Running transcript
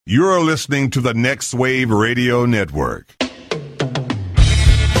You're listening to the Next Wave Radio Network.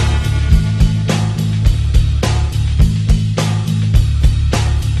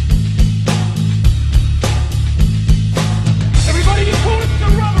 Everybody, you call it the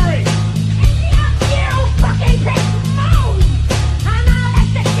robbery! You fucking big moan! And I'll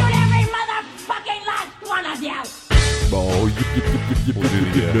execute every motherfucking last one of you!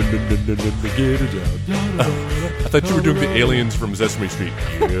 I thought you were doing the aliens from Sesame Street.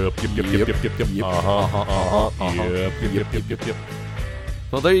 Yep. Yep.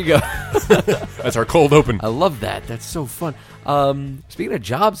 Well, there you go. That's our cold open. I love that. That's so fun. Speaking of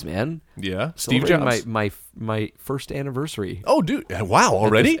jobs, man. Yeah, Steve Celebrating Jobs. My first anniversary. Oh, dude! Wow,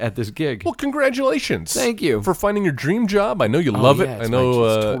 already at this gig. Well, congratulations! Thank you for finding your dream job. I know you love it. Yeah, I know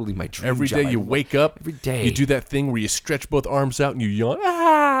it's totally my dream every job. day you wake up. Every day you do that thing where you stretch both arms out and you yawn,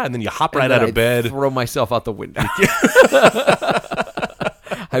 and then you hop right And then out of bed. Throw myself out the window.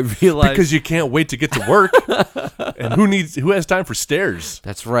 I realize because you can't wait to get to work. And who has time for stairs?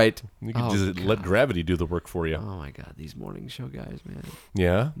 That's right. You can just let gravity do the work for you. Oh my God, these morning show guys, man.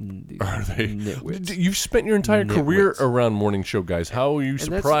 Yeah, These are they? nitwits. You've spent your entire career Nitwits. around morning show guys. How are you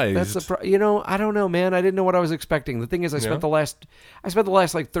surprised? That's I don't know, man. I didn't know what I was expecting. The thing is, I spent the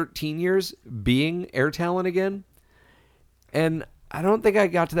last like 13 years being air talent again, and I don't think I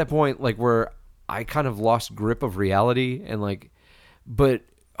got to that point like where I kind of lost grip of reality and like, but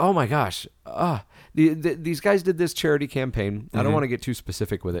oh my gosh, these guys did this charity campaign. I don't want to get too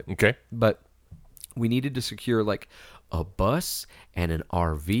specific with it, Okay. but we needed to secure like a bus and an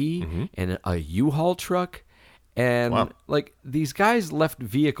RV and a U-Haul truck. And like these guys left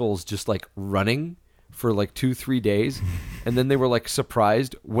vehicles just like running for like 2-3 days. And then they were like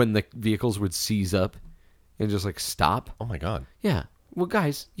surprised when the vehicles would seize up and just like stop. Oh my God. Yeah. Well,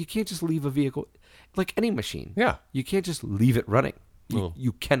 guys, you can't just leave a vehicle like any machine. Yeah. You can't just leave it running.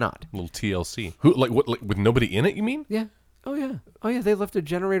 You cannot. Little TLC. Who like what? Like with nobody in it? You mean? Yeah. Oh yeah. They left a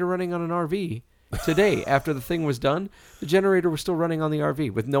generator running on an RV today. After the thing was done, the generator was still running on the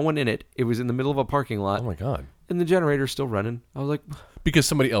RV with no one in it. It was in the middle of a parking lot. Oh my God. And the generator's still running. I was like, Because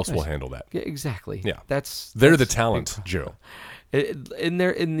somebody else will handle that. yeah, exactly. Yeah. that's They're the talent, Joe. You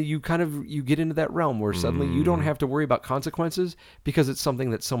get into that realm where suddenly you don't have to worry about consequences because it's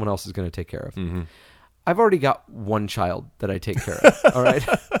something that someone else is going to take care of. I've already got one child that I take care of. All right.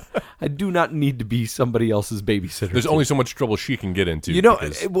 I do not need to be somebody else's babysitter. There's only so much trouble she can get into. You know,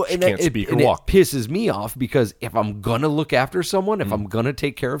 because she can't speak or and walk. It pisses me off because if I'm gonna look after someone, if I'm gonna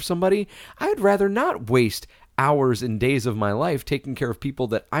take care of somebody, I'd rather not waste hours and days of my life taking care of people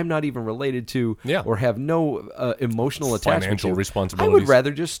that I'm not even related to or have no emotional attachment Financial to. responsibilities. I would rather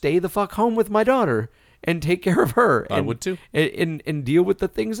just stay the fuck home with my daughter and take care of her. I would too. And deal with the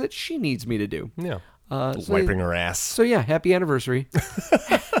things that she needs me to do. Yeah. So- Wiping her ass. So yeah, happy anniversary.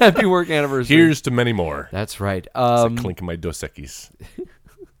 Happy work anniversary. Here's to many more. That's right. Clinking my Dos Equis.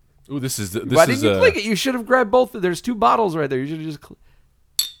 Ooh, this is. Why didn't you click it? You should have grabbed both. There's 2 bottles right there. You should have just.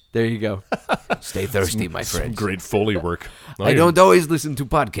 There you go. Stay thirsty, my Some friend. great Foley work. I don't always listen to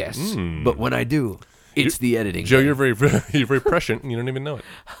podcasts, but when I do, it's the editing. Joe, you're very prescient. And you don't even know it.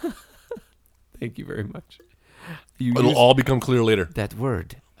 Thank you very much. It'll all become clear later. That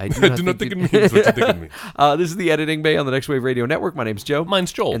word. I I do not think it means what you think it means. This is the Editing Bay on the Next Wave Radio Network. My name's Joe.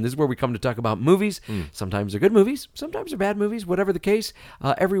 Mine's Joel. And this is where we come to talk about movies. Sometimes they're good movies. Sometimes they're bad movies. Whatever the case.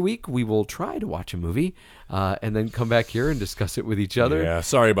 Every week we will try to watch a movie and then come back here and discuss it with each other. Yeah,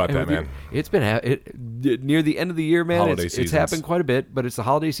 sorry about that, man. It's been near the end of the year, man. Holiday It's seasons. happened quite a bit, but it's the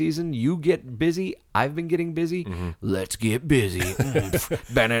holiday season. You get busy. I've been getting busy. Let's get busy.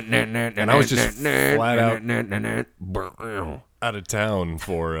 And I was just flat out out of town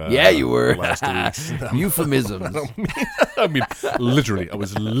for yeah, you were. the last 2 weeks. Euphemisms. I mean, literally. I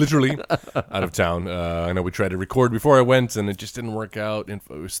was literally out of town. I know we tried to record before I went, and it just didn't work out. And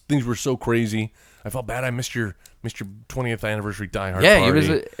things were so crazy. I felt bad. I missed your 20th anniversary Die Hard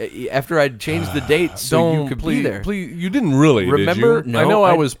party. Yeah, after I'd changed the date so you could be there. Please, you didn't really, Remember? did you? No, I know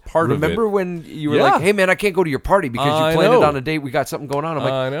I was part of it. Remember when you were like, hey, man, I can't go to your party because you planned it on a date. We got something going on. I'm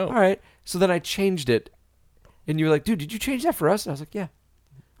like, I know. All right. So then I changed it. And you were like, dude, did you change that for us? And I was like, yeah.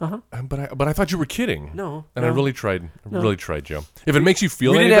 But I thought you were kidding. No, And no. I really tried. Really tried, Joe. If it makes you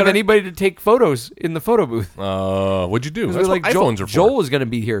feel We any didn't have better, anybody to take photos in the photo booth. what'd you do? We That's were what like, iPhones are for. Joel was going to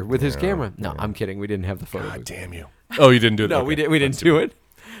be here with his camera. No, I'm kidding. We didn't have the photo God booth. damn you. Oh, you didn't do it? No, Okay. we didn't do it.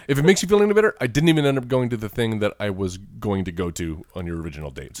 If it makes you feel any better, I didn't even end up going to the thing that I was going to go to on your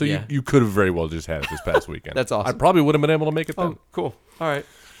original date. So Yeah. you could have very well just had it this past weekend. That's awesome. I probably would have been able to make it then. Oh, cool. All right.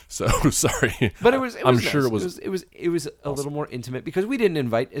 So sorry. But it was I'm nice. sure it was. It was a little more intimate because we didn't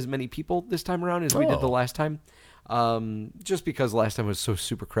invite as many people this time around as we did the last time. Just because last time was so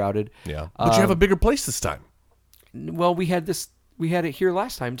super crowded. Yeah, but you have a bigger place this time. Well, we had it here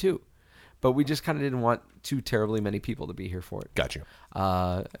last time too, but we just kind of didn't want too terribly many people to be here for it. Got you.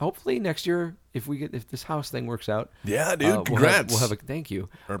 Hopefully next year, if this house thing works out. Yeah, dude. Congrats. We'll have a thank you.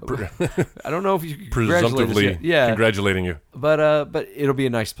 Or I don't know if you presumptively yeah, congratulating you. but it'll be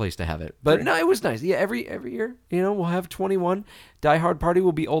a nice place to have it. But no, it was nice. Yeah, every year, we'll have 21. Die Hard Party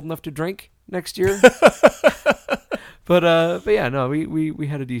will be old enough to drink next year. But yeah, no, we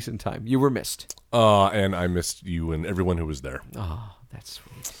had a decent time. You were missed. And I missed you and everyone who was there. Oh, that's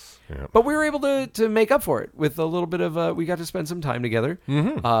sweet. Yeah. But we were able to make up for it with a little bit of we got to spend some time together.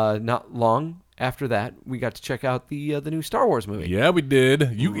 Mm-hmm. Not long after that, we got to check out the new Star Wars movie. Yeah, we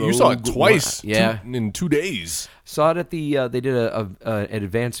did. You saw it twice. Yeah. In 2 days. Saw it at the they did an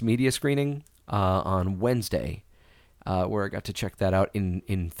advanced media screening on Wednesday, where I got to check that out in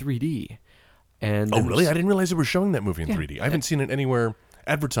 3D. And really? I didn't realize they were showing that movie in 3D. I haven't seen it anywhere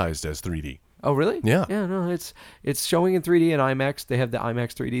advertised as 3D. Oh, really? Yeah. Yeah, no, it's showing in 3D and IMAX. They have the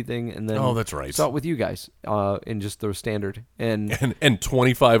IMAX 3D thing, and then that's right. Saw it with you guys in just the standard and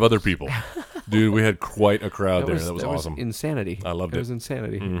 25 other people. Dude, we had quite a crowd there. That was awesome. Insanity. I loved it. It was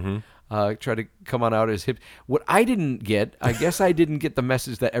insanity. Mm-hmm. Try to come on out as hip. What I didn't get, I guess I didn't get the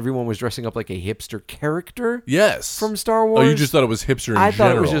message that everyone was dressing up like a hipster character. Yes. From Star Wars. Oh, you just thought it was hipster in general. I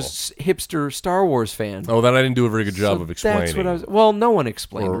thought it was just hipster Star Wars fan. Oh, then I didn't do a very good job So of explaining. That's what I was. Well, no one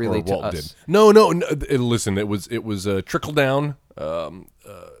explained really or to Walt us. did. No. Listen, it was a trickle down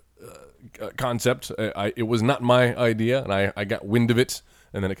concept. It was not my idea, and I got wind of it,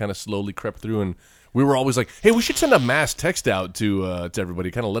 and then it kind of slowly crept through. And we were always like, "Hey, we should send a mass text out to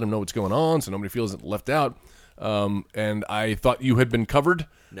everybody, kind of let them know what's going on, so nobody feels left out." And I thought you had been covered,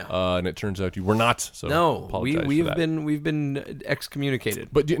 No. And it turns out you were not. So No, apologize we've for that. been excommunicated.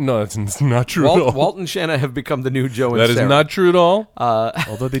 But no, that's not true at all. Walt and Shanna have become the new Joe and That is Sarah. not true at all.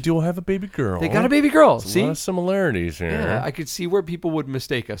 Although they do have a baby girl. They got a baby girl. There's a See, lot of similarities here. yeah, I could see where people would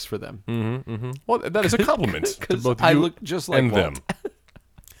mistake us for them. Well, that is a compliment to Because both I you look just like and Walt. them.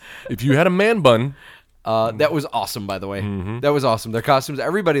 If you had a man bun, That was awesome, by the way. That was awesome. Their costumes,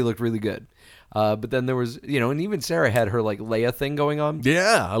 everybody looked really good. But then there was, and even Sarah had her like Leia thing going on.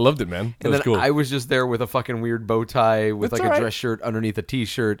 yeah, I loved it, man. That And was then cool. I was just there with a fucking weird bow tie with That's like all a right. dress shirt underneath a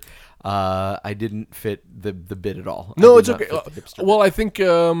t-shirt. I didn't fit the bit at all. No, I it's did not okay. fit the hipster Well, I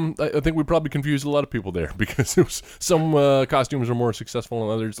think we probably confused a lot of people there because it was some costumes were more successful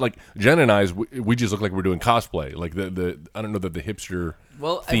than others. Like Jen and I's, we just look like we're doing cosplay. Like the I don't know that the hipster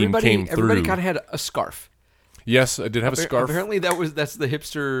theme came through. Everybody kind of had a scarf. Yes, I did have a scarf. Apparently, that's the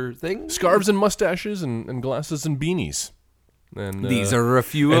hipster thing. Scarves and mustaches and glasses and beanies. And These are a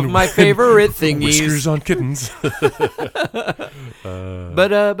few of and- my favorite thingies. whiskers on kittens.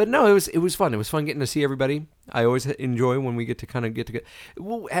 But no, it was fun. It was fun getting to see everybody. I always enjoy when we get to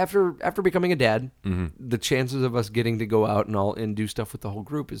well, after becoming a dad, the chances of us getting to go out and do stuff with the whole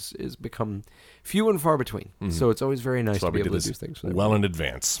group is become few and far between. So it's always very nice That's why to be we able did to do this things. With well in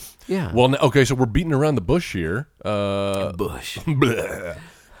advance. Yeah. Well, okay, so we're beating around the bush here. Bush. Bleh.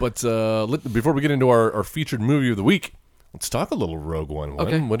 But before we get into our featured movie of the week, let's talk a little Rogue One.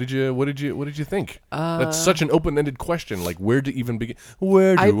 Okay. What did you think? That's such an open-ended question. Like, where to even begin?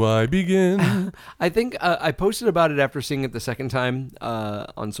 Where do I begin? I think I posted about it after seeing it the second time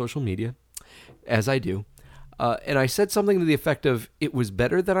on social media, as I do, and I said something to the effect of, "It was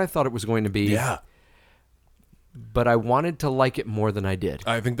better than I thought it was going to be." Yeah. But I wanted to like it more than I did.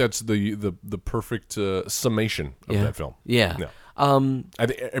 I think that's the perfect summation of that film. Yeah.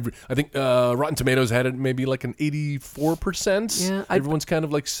 I think Rotten Tomatoes had it maybe like an 84%. Yeah, Everyone's kind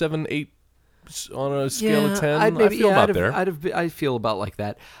of like 7, 8 on a scale of 10. I'd maybe, I feel about there. I feel about like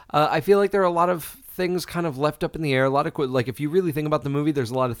that. I feel like there are a lot of things kind of left up in the air. A lot of like if you really think about the movie,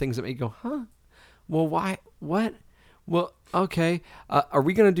 there's a lot of things that make you go, "Huh? Well, why? What? Well, okay. Are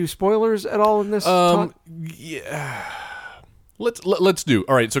we going to do spoilers at all in this? Talk? Yeah. Let's do.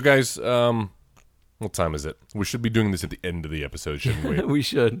 All right, so guys, what time is it? We should be doing this at the end of the episode, shouldn't we? We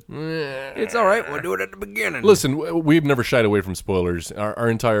should. It's all right. We'll do it at the beginning. Listen, we've never shied away from spoilers. Our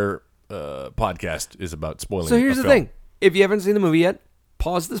entire podcast is about spoiling. So here's a the film. thing: if you haven't seen the movie yet,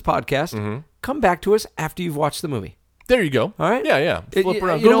 pause this podcast. Come back to us after you've watched the movie. There you go. All right. Yeah. Flip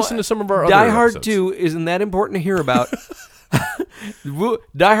around. You Go know, listen to some of our Die other Hard episodes. 2 isn't that important to hear about.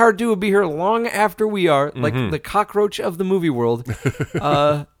 Die Hard 2 will be here long after we are, like the cockroach of the movie world.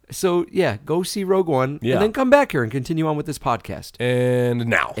 So, yeah, go see Rogue One, Yeah. and then come back here and continue on with this podcast. And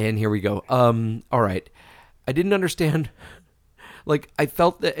now. And here we go. All right. I didn't understand. Like, I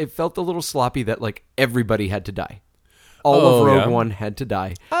felt that it felt a little sloppy that, like, everybody had to die. All of Rogue One had to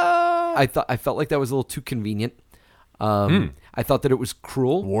die. I felt like that was a little too convenient. I thought that it was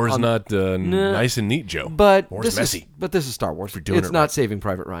cruel. War's not nice and neat, Joe. But War's messy. But this is Star Wars. doing It's it not right. Saving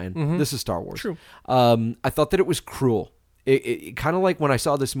Private Ryan. This is Star Wars. True. I thought that it was cruel. It kind of like when I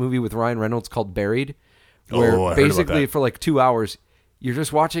saw this movie with Ryan Reynolds called Buried, where I heard about basically that. for like 2 hours, you're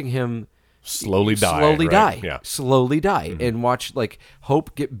just watching him Slowly die. slowly die, and watch like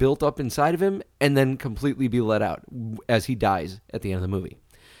hope get built up inside of him, and then completely be let out as he dies at the end of the movie.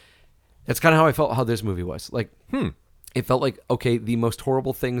 That's kind of how I felt. How this movie was like. It felt like, okay, the most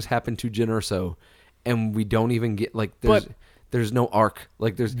horrible things happen to Jyn Erso, and we don't even get like there's no arc.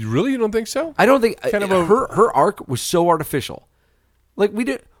 Like there's You don't think so? I don't think Kind of her arc was so artificial. Like we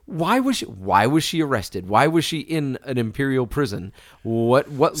did. Why was she arrested? Why was she in an imperial prison? What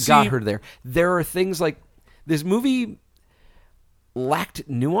got her there? There are things like this movie lacked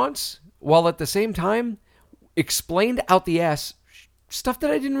nuance, while at the same time explained out the ass stuff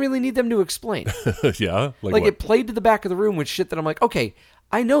that I didn't really need them to explain. Yeah. Like what? it played to the back of the room with shit that I'm like, okay,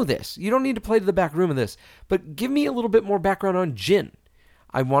 I know this. You don't need to play to the back room of this, but give me a little bit more background on Jyn.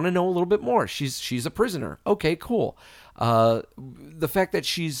 I want to know a little bit more. She's a prisoner. Okay, cool. The fact that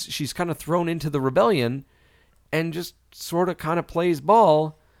she's kind of thrown into the rebellion and just sort of kind of plays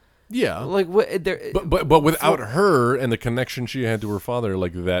ball. Yeah. Like what? But without her and the connection she had to her father,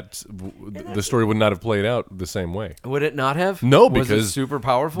 like that, the story would not have played out the same way. Would it not have? No, Was it because super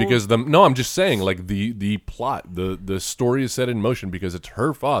powerful. Because I'm just saying, like the plot, the story is set in motion because it's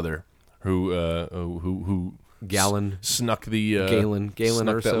her father who Galen snuck the Galen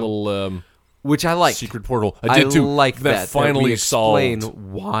snuck or that so. little Which I liked. secret portal. I did too. like that. Finally we explain solved.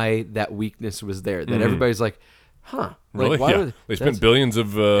 why that weakness was there. That everybody's like, huh? Really? Like, why Yeah. would- They that's- spent billions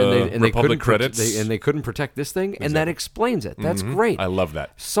of and Republic couldn't credits. and they couldn't protect this thing, and that explains it. That's great. I love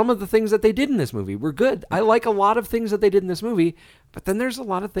that. Some of the things that they did in this movie were good. I like a lot of things that they did in this movie, but then there's a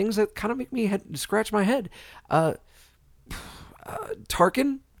lot of things that kind of make me scratch my head.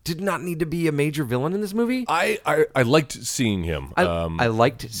 Tarkin did not need to be a major villain in this movie. I liked seeing him. I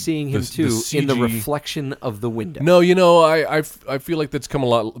liked seeing him the too in the CG reflection of the window. No, I feel like that's come a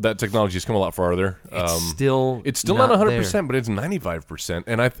lot. That technology has come a lot farther. It's still not not 100%, but it's 95%,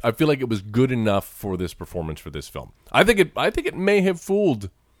 and I feel like it was good enough for this performance for this film. I think it may have fooled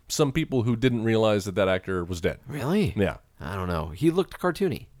some people who didn't realize that actor was dead. Really? Yeah. I don't know. He looked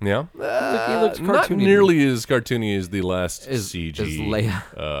cartoony. Yeah, He looked cartoony. not nearly as cartoony as the last As CG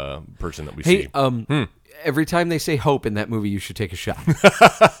Leia. person that we Hey, see. every time they say hope in that movie, you should take a shot.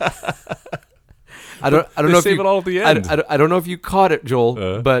 I don't They know if save you, it all at the end. I don't know if you caught it,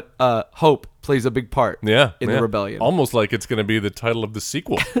 Joel, but hope plays a big part. Yeah, in yeah. the rebellion. Almost like it's going to be the title of the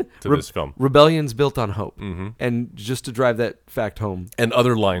sequel to this film. Rebellion's built on hope, and just to drive that fact home, And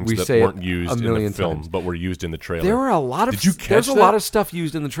other lines We that say it weren't used a in the million film, times. but were used in the trailer. there were a lot of. Did you catch There's a that? lot of stuff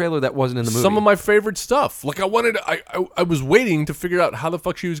used in the trailer that wasn't in the movie. Some of my favorite stuff. Like I was waiting to figure out how the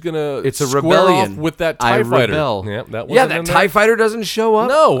fuck she was gonna. It's a square rebellion off with that I TIE fighter. rebel. Yeah, that yeah, wasn't that in TIE there? fighter doesn't show up.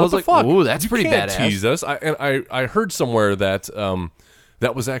 No, I what was the like, fuck? ooh, that's You pretty can't badass. tease us. I heard somewhere that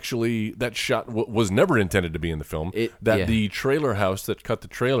that was actually that shot was never intended to be in the film. The trailer house that cut the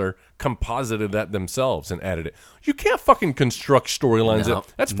trailer composited that themselves and added it. You can't fucking construct storylines.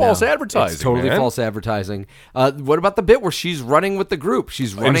 That's false advertising. It's totally man. false advertising. What about the bit where she's running with the group?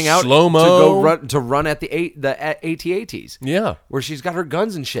 She's running out slow-mo. to run at the AT-ATs. Yeah. Where she's got her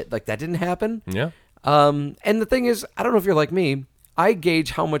guns and shit. Like that didn't happen. Yeah. And the thing is, I don't know if you're like me. I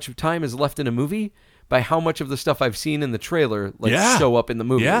gauge how much time is left in a movie by how much of the stuff I've seen in the trailer show up in the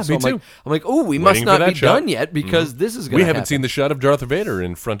movie. Yeah, so me I'm too. like, oh, we Waiting must for not that be shot. done yet because this is going to We haven't seen the shot of Darth Vader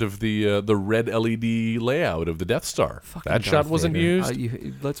in front of the red LED layout of the Death Star. That shot wasn't used.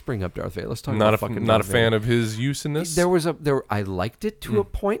 Let's bring up Darth Vader. Let's talk Not about a fucking not a Darth fan Vader. of his use in this. I liked it to a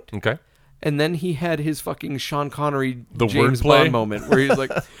point. Okay. And then he had his fucking Sean Connery The James wordplay? Bond moment where he's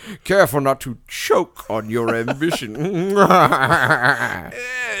like, careful not to choke on your ambition.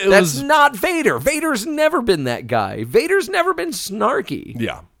 That's not Vader. Vader's never been that guy. Vader's never been snarky.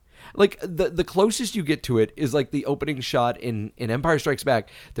 Yeah. Like, the closest you get to it is like the opening shot in Empire Strikes Back.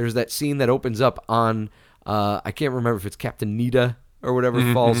 There's that scene that opens up on, I can't remember if it's Captain Nita or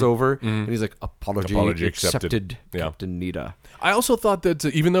whatever falls over. And he's like, apology accepted, Yeah. Captain Nita. I also thought that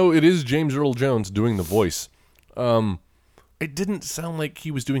even though it is James Earl Jones doing the voice, it didn't sound like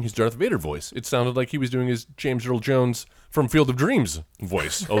he was doing his Darth Vader voice. It sounded like he was doing his James Earl Jones from Field of Dreams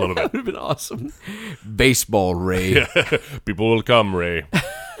voice a little bit. That would have been awesome. Baseball, Ray. People will come, Ray.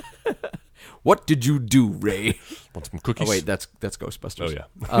 What did you do, Ray? Want some cookies? Oh wait, that's Ghostbusters.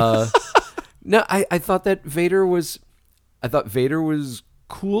 Oh yeah. No, I thought that Vader was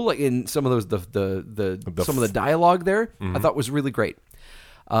cool. Like in some of those the some of the dialogue there, I thought was really great.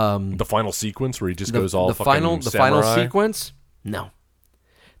 The final sequence where he just goes all the fucking the final samurai? sequence. No,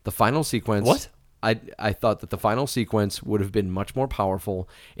 the final sequence. What? I thought that the final sequence would have been much more powerful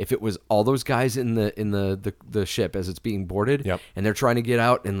if it was all those guys in the ship as it's being boarded, Yep. and they're trying to get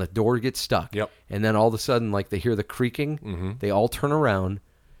out, and the door gets stuck. Yep. And then all of a sudden, like they hear the creaking, they all turn around,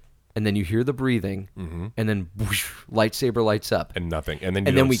 and then you hear the breathing, and then whoosh, lightsaber lights up. And nothing. And then you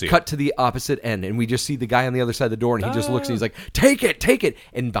And then don't we see cut to the opposite end, and we just see the guy on the other side of the door, and he just looks, and he's like, "Take it, take it!"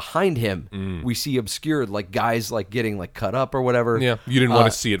 And behind him, we see obscured, like guys like getting like cut up or whatever. Yeah, you didn't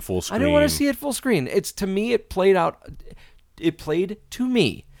want to see it full screen. I didn't want to see it full screen. It's to me, it played to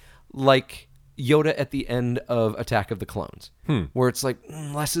me like Yoda at the end of Attack of the Clones, where it's like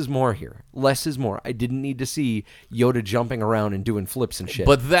less is more here. Less is more. I didn't need to see Yoda jumping around and doing flips and shit.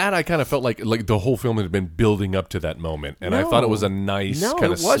 But that I kind of felt like the whole film had been building up to that moment, and I thought it was a nice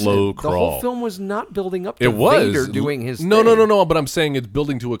kind of slow crawl. The whole film was not building up to It was Vader doing his no, thing. no. But I'm saying it's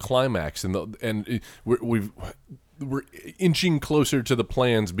building to a climax, and we're inching closer to the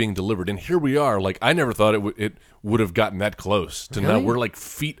plans being delivered, and here we are. Like I never thought it would have gotten that close to now. Really? We're like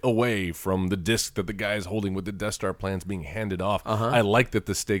feet away from the disc that the guy is holding with the Death Star plans being handed off. I like that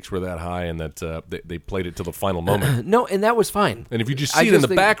the stakes were that high and that they played it to the final moment. No, and that was fine. And if you just see it in the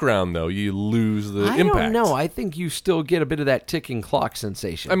background, though, you lose the impact. I don't know. I think you still get a bit of that ticking clock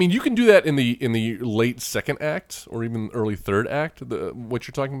sensation. I mean, you can do that in the late second act or even early third act, what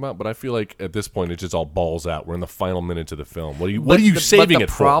you're talking about. But I feel like at this point, it's just all balls out. We're in the final minutes of the film. What are you saving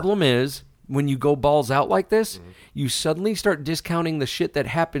it for? The problem is, when you go balls out like this, you suddenly start discounting the shit that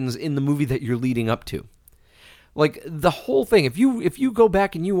happens in the movie that you're leading up to. Like the whole thing. If you go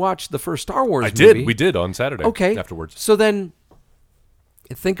back and you watch the first Star Wars movie, we did on Saturday. Okay, afterwards. So then,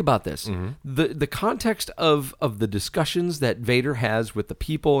 think about this: the context of the discussions that Vader has with the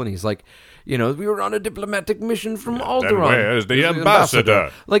people, and he's like, we were on a diplomatic mission from Alderaan. where's the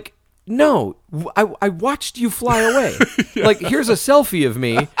ambassador? Like, no, I watched you fly away. Like, here's a selfie of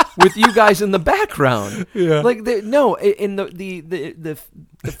me with you guys in the background. Yeah. Like, in the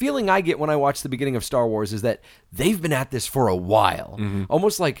feeling I get when I watch the beginning of Star Wars is that they've been at this for a while,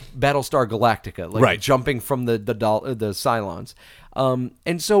 almost like Battlestar Galactica, like jumping from the Cylons.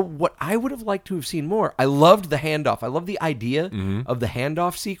 And so what I would have liked to have seen more, I loved the handoff. I love the idea of the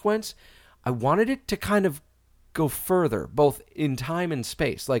handoff sequence. I wanted it to kind of go further, both in time and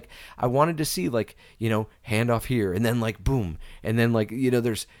space. Like, I wanted to see, like, handoff here, and then, like, boom. And then, like,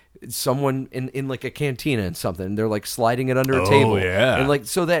 there's someone in like a cantina and something, and they're, like, sliding it under a table. Yeah. And, like,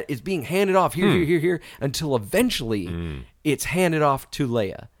 so that it's being handed off here, until eventually it's handed off to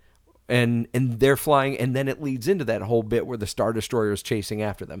Leia. And they're flying, and then it leads into that whole bit where the Star Destroyer is chasing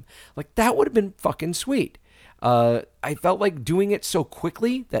after them. Like, that would have been fucking sweet. I felt like doing it so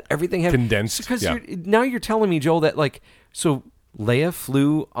quickly that everything had condensed. Because now you're telling me, Joel, that like so Leia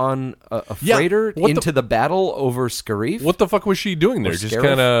flew on a freighter into the battle over Scarif. What the fuck was she doing there? Just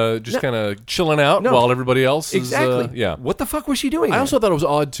kind of chilling out while everybody else is What the fuck was she doing? I also thought it was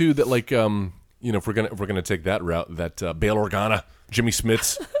odd too that like if we're gonna take that route, that Bail Organa, Jimmy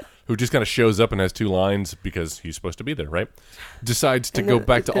Smits. Who just kind of shows up and has two lines because he's supposed to be there, right? Decides to go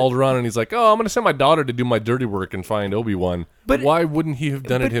back to Alderaan, and he's like, "Oh, I'm going to send my daughter to do my dirty work and find Obi-Wan." But why wouldn't he have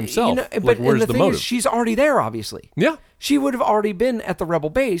done it himself? Like, where's the motive? She's already there, obviously. Yeah, she would have already been at the Rebel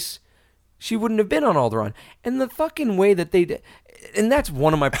base. She wouldn't have been on Alderaan. And the fucking way that they did, and that's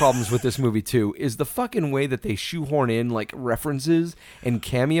one of my problems with this movie too, is the fucking way that they shoehorn in like references and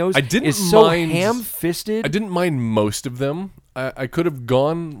cameos. So ham-fisted. I didn't mind most of them. I could have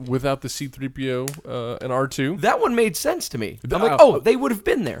gone without the C-3PO and R2. That one made sense to me. I'm like, they would have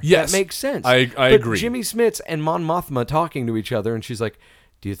been there. Yes. That makes sense. I agree. Jimmy Smits and Mon Mothma talking to each other, and she's like,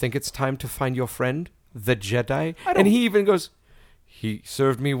 "Do you think it's time to find your friend, the Jedi?" And he even goes, "He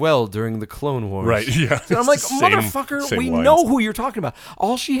served me well during the Clone Wars." Right, yeah. And I'm like, motherfucker, we know who you're talking about.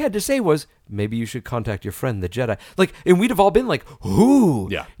 All she had to say was, maybe you should contact your friend, the Jedi. Like, and we'd have all been like, who?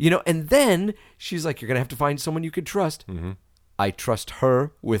 Yeah. And then she's like, you're going to have to find someone you could trust. Mm-hmm. I trust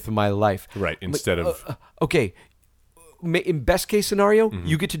her with my life. Right, instead of... Okay, in best case scenario,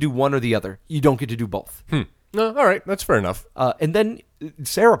 you get to do one or the other. You don't get to do both. No, all right, that's fair enough. And then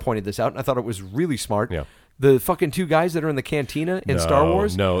Sarah pointed this out, and I thought it was really smart. Yeah. The fucking two guys that are in the cantina in Star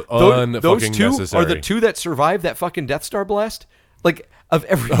Wars. No, those two unnecessary. are the two that survived that fucking Death Star blast. Like, of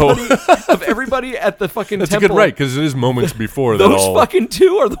everybody at the fucking That's temple. a good right, because it is moments before that those fucking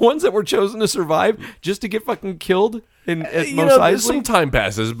two are the ones that were chosen to survive just to get fucking killed at Mos Eisley. Some time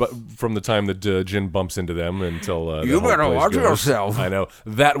passes, but from the time that Jin bumps into them until you better watch yourself. I know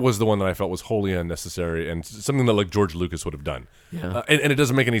that was the one that I felt was wholly unnecessary and something that like George Lucas would have done. Yeah. And it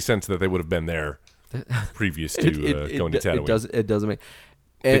doesn't make any sense that they would have been there previous to going to Tatooine. It doesn't make.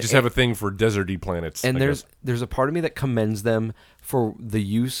 They just have a thing for deserty planets. And I guess. there's a part of me that commends them for the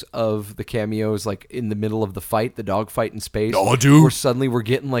use of the cameos, like in the middle of the fight, the dog fight in space. Oh, dude. Where suddenly we're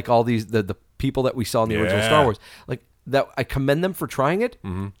getting like all these the people that we saw in the original Star Wars. Like that, I commend them for trying it.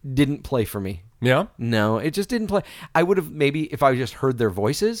 Didn't play for me. Yeah? No, it just didn't play. I would have maybe if I just heard their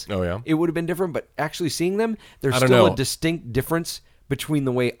voices. Oh, yeah? It would have been different. But actually seeing them, there's I don't still know. a distinct difference between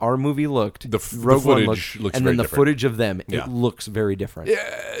the way our movie looked, The Rogue One footage looks and very then the different. footage of them. Yeah. It looks very different.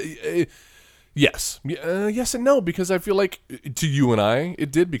 Yes. Yes and no, because I feel like to you and I,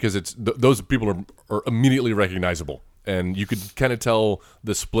 it did, because it's those people are immediately recognizable. And you could kind of tell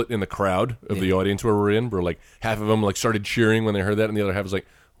the split in the crowd of the audience where we're in, where like half of them like started cheering when they heard that, and the other half was like,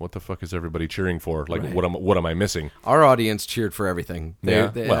 what the fuck is everybody cheering for? Like, what am I missing? Our audience cheered for everything.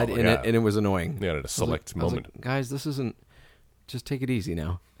 Well, And it was annoying. Yeah, at a select moment. Like, guys, this isn't. Just take it easy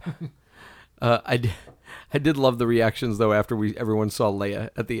now. I did love the reactions though after everyone saw Leia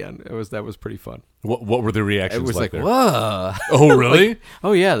at the end. That was pretty fun. What were the reactions? It was like there? whoa. Oh, really? Like,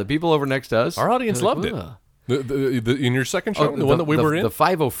 oh yeah, the people over next to us. Our audience they're like, loved it. "Whoa." In your second show, the one that we were in? The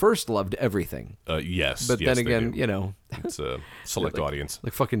 501st loved everything. Yes. But yes, then they again, do. you know. It's a select audience.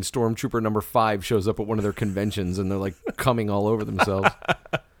 Like fucking Stormtrooper number 5 shows up at one of their conventions and they're like coming all over themselves.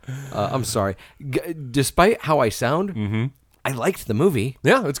 I'm sorry. Despite how I sound, I liked the movie.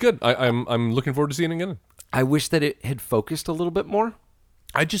 Yeah, it's good. I'm looking forward to seeing it again. I wish that it had focused a little bit more.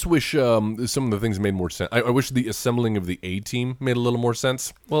 I just wish some of the things made more sense. I wish the assembling of the A-team made a little more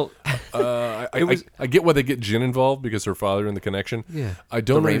sense. Well, I get why they get Jin involved because her father and the connection. Yeah. I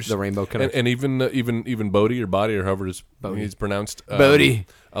don't The rainbow connection. and even Bodhi or however he's pronounced. Bodhi.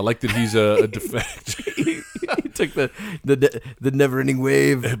 I like that he's a defect. he took the never-ending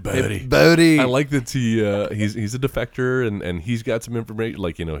wave. Bodhi. Bodhi. I like that he's a defector and he's got some information.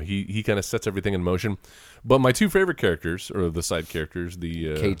 Like, you know, he kind of sets everything in motion. But my two favorite characters, or the side characters, the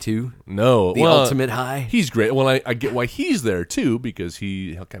K2. No, The ultimate high. He's great. Well, I get why he's there too, because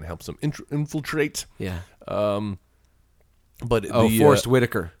he kind of helps them infiltrate. Yeah. But Forrest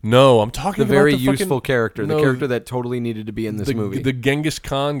Whitaker. No, I'm talking The about very the fucking, useful character. no, The character that totally needed to be in this movie. The Genghis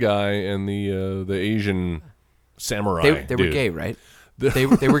Khan guy and the Asian samurai. They were dude. gay, right? They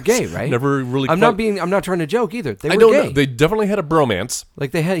were gay, right? Never really. I'm not trying to joke either. They were I don't gay. know. They definitely had a bromance.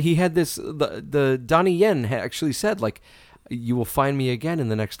 Like he had this. The Donnie Yen had actually said like, "You will find me again in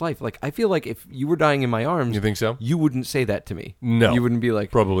the next life." Like I feel like if you were dying in my arms, You think so? You wouldn't say that to me. No. you wouldn't be like,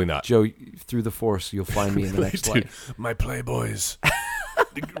 Probably not. Joe, through the Force, you'll find me in the next Dude, life. my Playboys.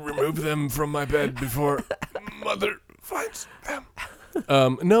 Remove them from my bed before Mother finds them.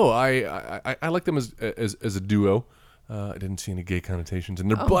 No, I like them as a duo. I didn't see any gay connotations in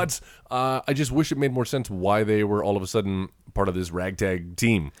their butts. I just wish it made more sense why they were all of a sudden part of this ragtag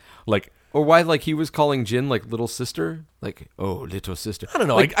team. Like, Or why like he was calling Jin like little sister, like little sister. I don't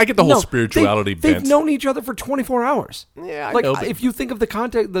know. Like, I get the whole spirituality They've bent. known each other for 24 hours. Yeah, I like know, but- if you think of the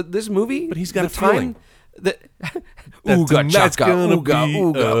context, this movie, But he's got the a feeling. That That ooga tonight's chaka, gonna ooga be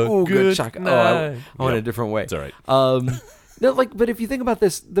ooga a ooga good chaka. Oh, night. I went Yeah. a different way. It's all right. No, like, but if you think about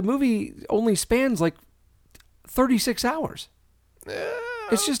this, the movie only spans like 36 hours.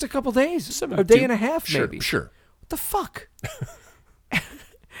 It's just a couple days, a day and a half, Sure, maybe. Sure. What the fuck?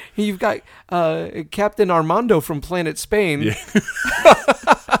 You've got Captain Armando from Planet Spain. Yeah.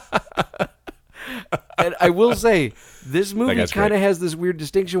 And I will say, this movie guy's kind of great. has this weird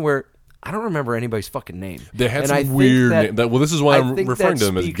distinction where I don't remember anybody's fucking name. They had And I some think weird that- name. Well, this is why I I'm think referring that to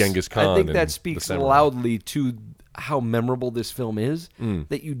them as speaks- Genghis Khan. I think and that speaks the samurai. loudly to how memorable this film is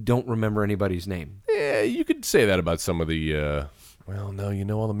that you don't remember anybody's name. Yeah, you could say that about some of the. Well, no, you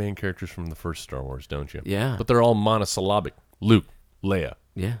know all the main characters from the first Star Wars, don't you? Yeah. But they're all monosyllabic. Luke, Leia,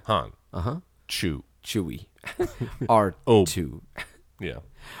 Yeah. Han, Chew. Chewie. R2. Yeah.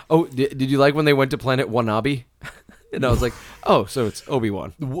 Oh, did you like when they went to Planet Wanabe? And I was like, oh, so it's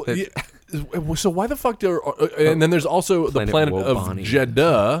Obi-Wan. So why the fuck do? And then there's also the Planet planet of Wobani.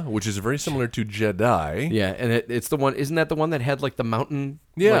 Jeddah, which is very similar to Jedi. Yeah, and it's the one. Isn't that the one that had like the mountain?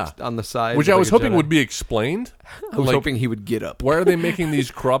 Yeah. like, on the side, Which I like was a hoping Jedi? would be explained. I was Like, hoping he would get up. Why are they making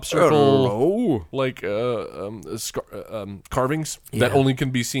these crop circle Oh, like carvings that Yeah. only can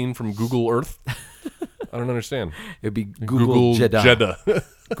be seen from Google Earth? I don't understand. it'd be Google Jeddah. Jeddah.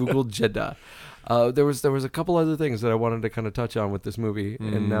 Google Jeddah. There was a couple other things that I wanted to kind of touch on with this movie,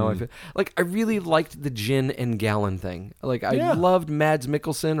 and now I feel like I really liked the Jin and Gallon thing. Like I loved Mads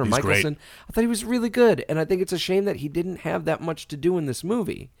Mikkelsen or He's Michelson. great. I thought he was really good, and I think it's a shame that he didn't have that much to do in this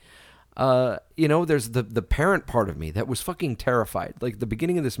movie. There's the parent part of me that was fucking terrified. Like the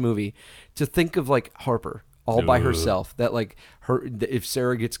beginning of this movie, to think of like Harper all by herself. That like if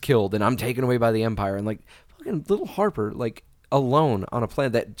Sarah gets killed and I'm taken away by the Empire, and like fucking little Harper like alone on a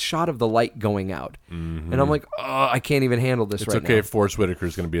planet. That shot of the light going out, and I'm like, oh, I can't even handle this It's right okay now. if Forrest Whitaker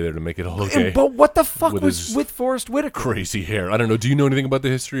is going to be there to make it all okay. But what the fuck With was his with Forrest Whitaker? Crazy hair. I don't know. Do you know anything about the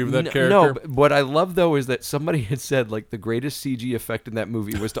history of that character? No, but what I love though is that somebody had said like the greatest CG effect in that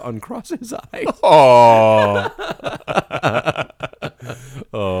movie was to uncross his eyes. Oh.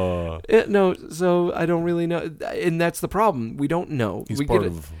 Oh. No, so I don't really know, and that's the problem. We don't know. He's we part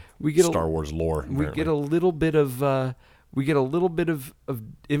get of we get Star Wars lore. We apparently. get a little bit of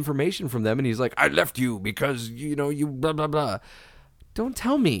information from them, and he's like, "I left you because you blah blah blah." Don't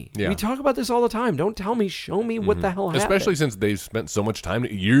tell me. Yeah. We talk about this all the time. Don't tell me. Show me what the hell happened. Especially since they've spent so much time,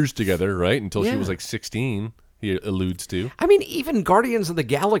 years together, right? Until she Yeah. was like 16, he alludes to. I mean, even Guardians of the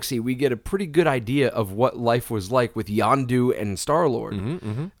Galaxy, we get a pretty good idea of what life was like with Yondu and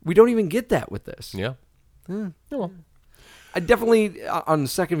Star-Lord. We don't even get that with this. Yeah. Oh, well. I definitely, on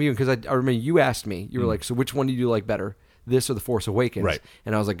second viewing, because I remember you asked me, you were like, so which one do you like better? This or The Force Awakens? Right.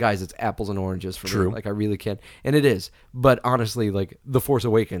 And I was like, guys, it's apples and oranges for True. me. Like, I really can't. And it is. But honestly, like, The Force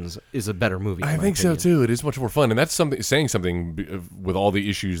Awakens is a better movie. I think so too. It is much more fun, and that's saying something with all the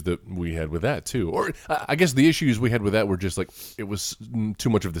issues that we had with that too. Or I guess the issues we had with that were just like it was too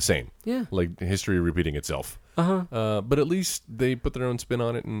much of the same. Yeah. Like history repeating itself. But at least they put their own spin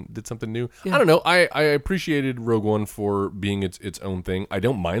on it and did something new. Yeah. I don't know. I appreciated Rogue One for being its own thing. I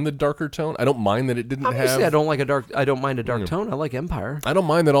don't mind the darker tone. I don't mind that it didn't Obviously, have. I don't mind a dark tone. I like Empire. I don't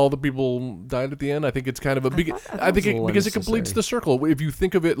mind that all the people died at the end. I think it's kind of a big. I think because it completes the circle. If you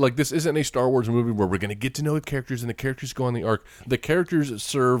think of it like this isn't a Star Wars movie where we're going to get to know the characters and the characters go on the arc. The characters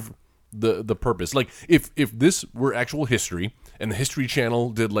serve the purpose. Like if this were actual history and the History Channel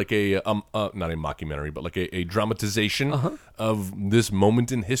did like a not a mockumentary but like a dramatization of this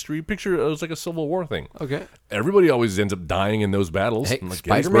moment in history. Picture it was like a Civil War thing. Okay. Everybody always ends up dying in those battles. Hey, Like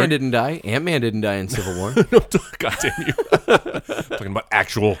Spider-Man Gettysburg. didn't die. Ant-Man didn't die in Civil War. God damn you! Talking about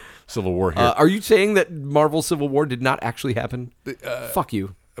actual Civil War here. Are you saying that Marvel Civil War did not actually happen? Fuck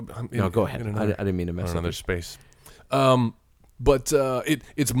you. No, go ahead. I didn't mean to mess up. Another space. But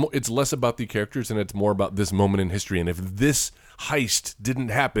it's less about the characters and it's more about this moment in history. And if this heist didn't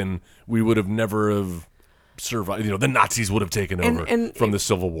happen, we would have never have survived. The Nazis would have taken over from the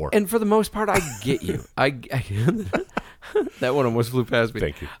Civil War. And for the most part, I get you. I that one almost flew past me.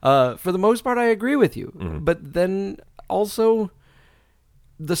 Thank you. For the most part, I agree with you. But then also,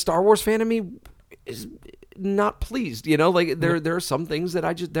 the Star Wars fan of me is not pleased. Like there are some things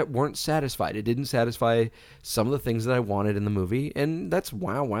that weren't satisfied. It didn't satisfy some of the things that I wanted in the movie, and that's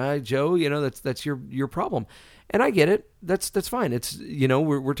why Joe. That's your problem, and I get it. That's fine. It's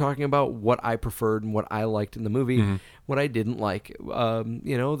we're talking about what I preferred and what I liked in the movie, what I didn't like.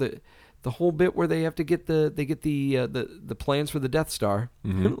 The whole bit where they have to get the plans for the Death Star. I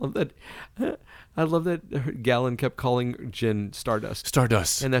love that. I love that Galen kept calling Jyn Stardust.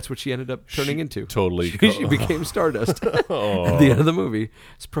 Stardust. And that's what she ended up turning into. Totally. She became Stardust at the end of the movie.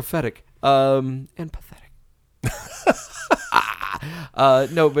 It's prophetic and pathetic.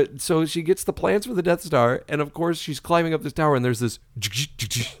 No, but so she gets the plans for the Death Star, and of course she's climbing up this tower, and there's this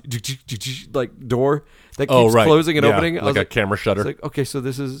like door that keeps closing and opening. Like a camera shutter. It's like, okay, so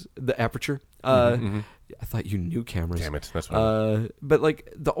this is the aperture. I thought you knew cameras. Damn it, that's what I meant. But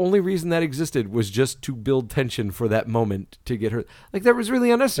like the only reason that existed was just to build tension for that moment to get her. Like that was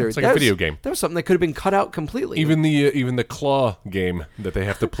really unnecessary. It's like a video game. That was something that could have been cut out completely. Even the claw game that they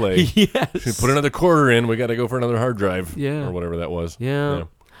have to play. Yes. Put another quarter in. We got to go for another hard drive. Yeah. Or whatever that was. Yeah.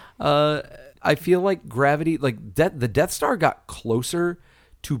 I feel like gravity, like the Death Star got closer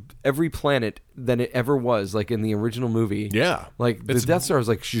to every planet than it ever was, like in the original movie. Yeah. Like the Death Star was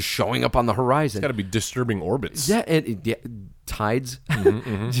like just showing up on the horizon. It's got to be disturbing orbits. Yeah, and tides,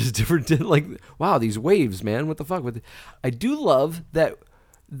 just different. Like, wow, these waves, man. What the fuck? I do love that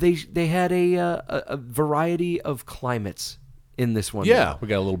they had a variety of climates in this one. Yeah, we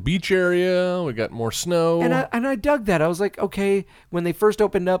got a little beach area. We got more snow. And I dug that. I was like, okay, when they first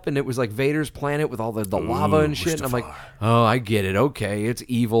opened up and it was like Vader's planet with all the lava and shit, and I'm like, oh, I get it. Okay, it's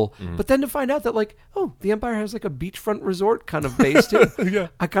evil. But then to find out that like, oh, the Empire has like a beachfront resort kind of base too. Yeah.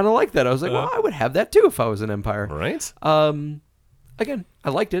 I kind of like that. I was like, well, I would have that too if I was an Empire. Right? Again, I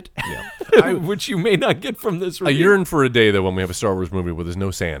liked it. Yeah. Which you may not get from this I review. yearn for a day though when we have a Star Wars movie where there's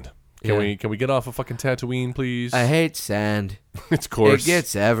no sand. Can we get off of fucking Tatooine, please? I hate sand. It's coarse. It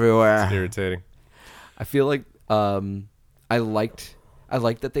gets everywhere. It's irritating. I feel like I liked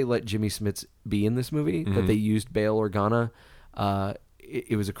that they let Jimmy Smits be in this movie, that they used Bail Organa.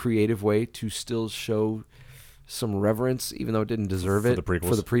 It was a creative way to still show some reverence, even though it didn't deserve it the prequels.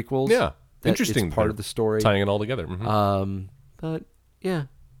 for the prequels. Yeah. That Interesting. It's part of the story. Tying it all together. But yeah.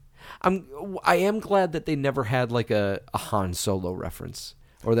 I am glad that they never had like a Han Solo reference,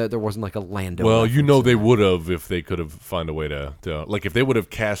 or that there wasn't like a Lando. Well, reference you know in they there. would have if they could have found a way to like if they would have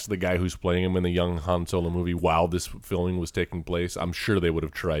cast the guy who's playing him in the young Han Solo movie while this filming was taking place. I'm sure they would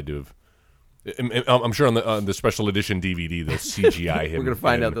have tried to have. I'm sure on the special edition DVD they'll CGI him. We're gonna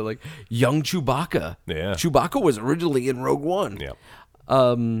find out that like young Chewbacca. Yeah. Chewbacca was originally in Rogue One. Yeah.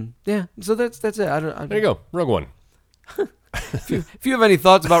 Yeah. So that's it. There you go, Rogue One. If you have any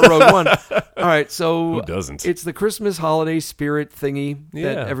thoughts about Rogue One, all right. So Who doesn't? It's the Christmas holiday spirit thingy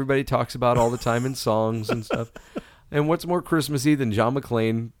Yeah. that everybody talks about all the time in songs and stuff. And what's more Christmassy than John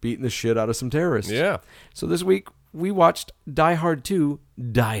McClain beating the shit out of some terrorists? Yeah. So this week we watched Die Hard 2,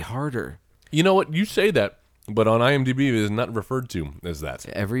 Die Harder. You know what? You say that, but on IMDb it is not referred to as that.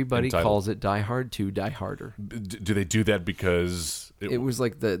 Everybody Entitled. calls it Die Hard 2, Die Harder. Do they do that because It was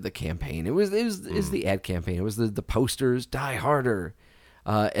like the campaign. It was the ad campaign. It was the posters, Die Harder.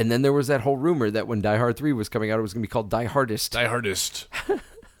 And then there was that whole rumor that when Die Hard 3 was coming out, it was going to be called Die Hardest. Die Hardest?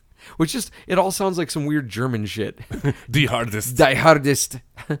 Which just, it all sounds like some weird German shit. Die Hardest. Die Hardest.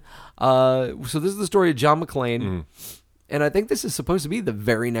 So this is the story of John McClain. And I think this is supposed to be the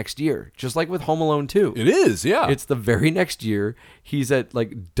very next year, just like with Home Alone 2. It is, yeah. It's the very next year. He's at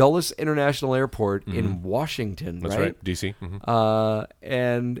like Dulles International Airport in Washington, That's right. DC.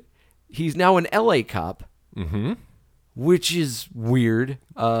 and he's now an LA cop, which is weird.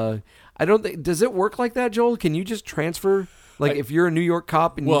 I don't think, does it work like that, Joel? Can you just transfer? Like, if you're a New York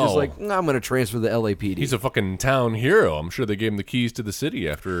cop and you're just Well, like, I'm going to transfer the LAPD. He's a fucking town hero. I'm sure they gave him the keys to the city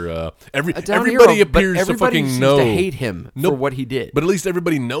after A town everybody hero, but appears to everybody fucking seems know. to hate him for what he did. But at least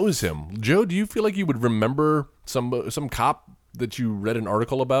everybody knows him. Joe, do you feel like you would remember some cop that you read an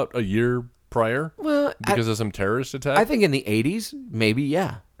article about a year prior? Well, because of some terrorist attack? I think in the 80s, maybe,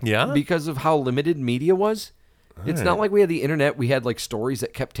 yeah. Yeah? Because of how limited media was. It's not like we had the internet. We had like stories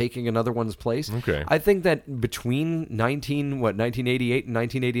that kept taking another one's place. Okay. I think that between 1988 and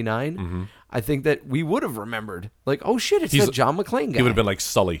 1989, I think that we would have remembered, like, oh shit, it's that John McClain guy. He would have been like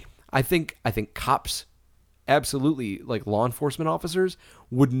Sully. I think cops, absolutely, like law enforcement officers,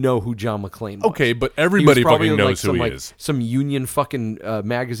 would know who John McClain was. Okay, but He was everybody probably fucking in, knows who he is. Some union fucking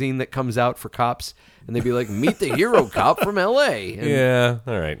magazine that comes out for cops, and they'd be like, "Meet the hero cop from L.A." And Yeah,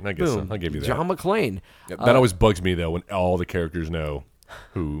 all right. I guess boom, so. I'll give you that. John McClain. That always bugs me, though, when all the characters know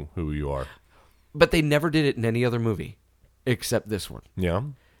who you are. But they never did it in any other movie, except this one. Yeah?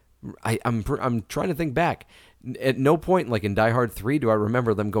 I'm trying to think back. At no point, like in Die Hard 3, do I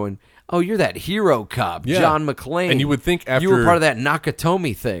remember them going, "Oh, you're that hero cop, Yeah. John McClain." And you would think you were after- part of that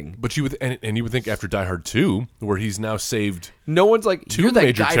Nakatomi thing. But you would, and you would think after Die Hard 2, where he's now saved. No one's like, Two "You're that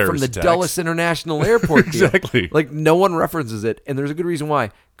major guy from terrorist the attacks. Dulles International Airport." deal." Exactly. Like no one references it, and there's a good reason why.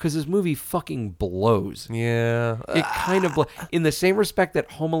 Because this movie fucking blows. Yeah. It kind of in the same respect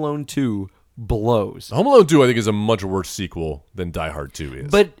that Home Alone 2 blows. Home Alone 2, I think, is a much worse sequel than Die Hard 2 is.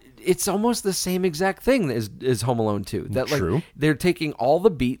 But it's almost the same exact thing as Home Alone 2. That like True. they're taking all the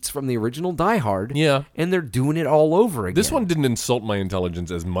beats from the original Die Hard, Yeah. and they're doing it all over again. this one didn't insult my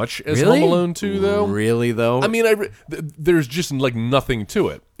intelligence as much as Really? Home Alone 2, though. Really though? I mean, there's just like nothing to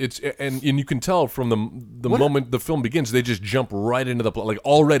it. It's and you can tell from the moment the film begins, they just jump right into the plot. Like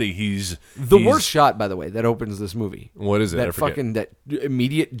already, he's worst shot, by the way, that opens this movie. What is it? I That forget. fucking that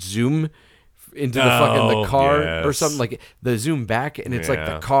immediate zoom into the fucking the car or yes. something, like the zoom back, and it's like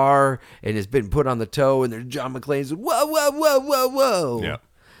Yeah. the car, and it's been put on the tow, and there's John McClane's whoa whoa whoa whoa whoa. Yeah.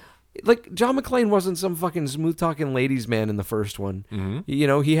 Like John McClane wasn't some fucking smooth talking ladies man in the first one. Mm-hmm. You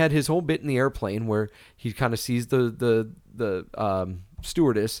know, he had his whole bit in the airplane where he kind of sees the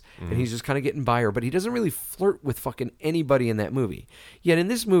stewardess and he's just kind of getting by her, but he doesn't really flirt with fucking anybody in that movie. Yet in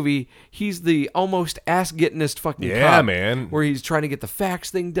this movie, he's the almost ass gettingest fucking Yeah, cop, man. where he's trying to get the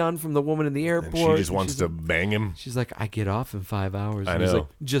fax thing done from the woman in the airport. And she just and wants she's to like- bang him. She's like, I get off in 5 hours. I And he's know. like,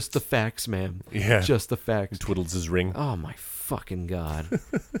 just the fax, ma'am. Yeah. Just the fax. Twiddles his ring. Oh my fucking God.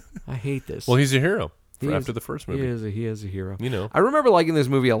 I hate this. Well, he's a hero He is- after the first movie. He is a hero. You know. I remember liking this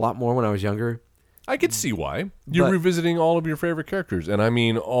movie a lot more when I was younger. I could see why. You're But- revisiting all of your favorite characters, and I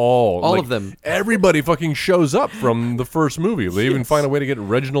mean all of them. Everybody fucking shows up from the first movie. They even find a way to get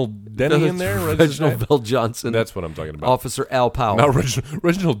Reginald Denny in there. Reginald Bill Johnson. That's what I'm talking about. Officer Al Powell. Not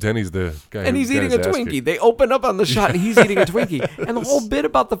Reginald Denny's the guy. and who he's got eating his a ass Twinkie. kicked. They open up on the shot and he's eating a Twinkie. And the whole bit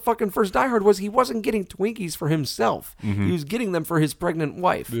about the fucking first Die Hard was he wasn't getting Twinkies for himself. He was getting them for his pregnant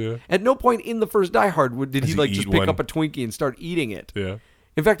wife. Yeah. At no point in the first Die Hard did he he like eat just pick one? up a Twinkie and start eating it. Yeah.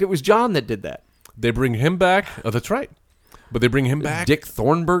 In fact, it was John that did that. They bring him back. Oh, that's right. But they bring him back. Dick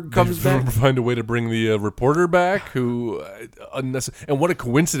Thornburg comes They back. Find a way to bring the reporter back, who and what a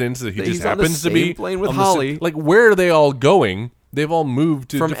coincidence that he That just he's on the happens to be same plane with on the Holly. like, where are they all going? They've all moved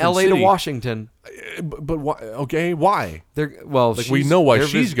to from different L.A. city. to Washington. But why? Okay, why? We know why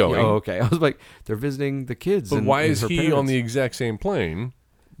she's going. Oh, okay. I was like, they're visiting the kids. But why is he parents. on the exact same plane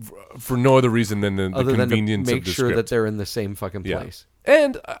for no other reason than the convenience than to of make the sure script? that they're in the same fucking place?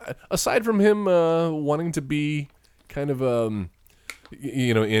 And aside from him wanting to be kind of an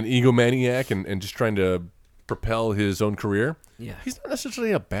egomaniac and just trying to propel his own career, he's not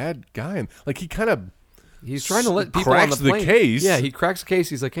necessarily a bad guy. And like he kind of he's trying to let people on cracks the plane. the case. Yeah, he cracks the case.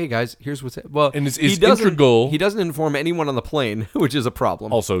 He's like, "Hey guys, here's what's and it's integral. He doesn't inform anyone on the plane, which is a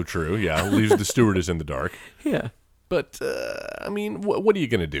problem. Also true. Yeah, leaves the stewardess in the dark. Yeah, but I mean, what are you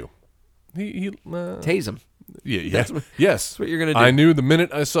gonna do? He tase him. Yeah, That's what you're gonna do. I knew the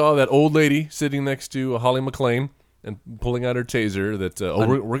minute I saw that old lady sitting next to Holly McClain and pulling out her taser that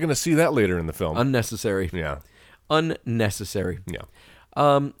we're going to see that later in the film. Unnecessary. Yeah, unnecessary. Yeah.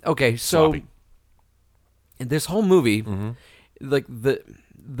 Okay, so Sloppy. in this whole movie, like the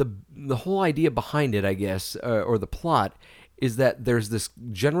whole idea behind it, I guess, or the plot, is that there's this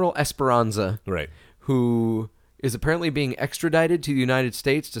General Esperanza, right, who is apparently being extradited to the United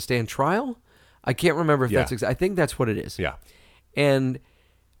States to stand trial. I can't remember if that's I think that's what it is. Yeah. And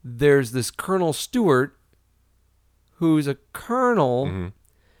there's this Colonel Stewart who's a colonel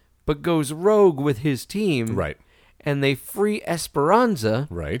but goes rogue with his team. Right. And they free Esperanza.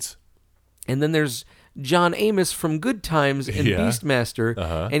 Right. And then there's John Amos from Good Times in Beastmaster,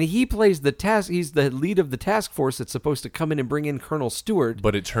 and he plays the task. He's the lead of the task force that's supposed to come in and bring in Colonel Stewart.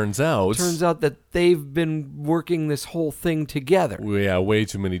 But it turns out that they've been working this whole thing together. Yeah, way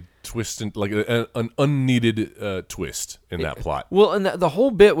too many twists and like an unneeded twist in that plot. Well, and the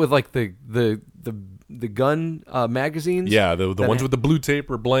whole bit with like the gun magazines. Yeah, the ones with the blue tape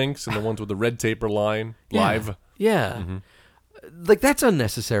are blanks, and the ones with the red tape are live. Yeah. Like that's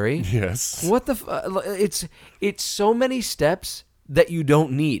unnecessary. Yes. What the? It's so many steps that you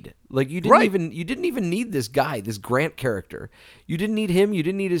don't need. Like you didn't even need this guy, this Grant character. You didn't need him. You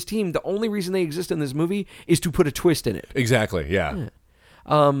didn't need his team. The only reason they exist in this movie is to put a twist in it. Exactly. Yeah.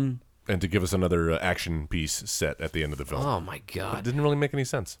 And to give us another action piece set at the end of the film. Oh my god! It didn't really make any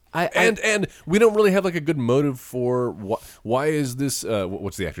sense. And we don't really have like a good motive for why is this?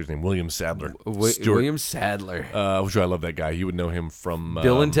 What's the actor's name? William Sadler. William Sadler. Which I love that guy. You would know him from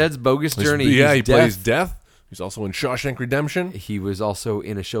Bill and Ted's Bogus Journey. Yeah, he plays Death. He's also in Shawshank Redemption. He was also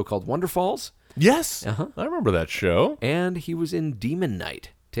in a show called Wonder Falls. Yes, I remember that show. And he was in Demon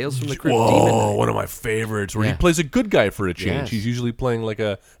Knight. Tales from the Crypt. Demon Knight. One of my favorites, where he plays a good guy for a change. Yes. He's usually playing like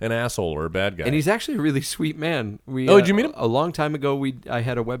an asshole or a bad guy. And he's actually a really sweet man. Did you meet him? A long time ago, I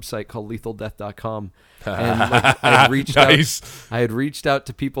had a website called lethaldeath.com. And I had reached nice. out. I had reached out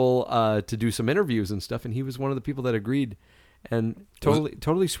to people to do some interviews and stuff, and he was one of the people that agreed. And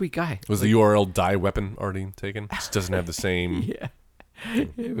totally sweet guy. Was the URL die weapon already taken? It doesn't have the same. Yeah.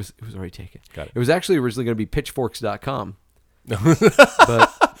 It was already taken. Got it. It was actually originally going to be pitchforks.com.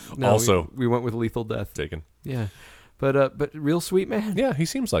 But no, also we went with Lethal Death. Taken. Yeah. But real sweet man. Yeah, he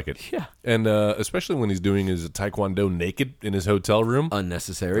seems like it. Yeah. And especially when he's doing his taekwondo naked in his hotel room.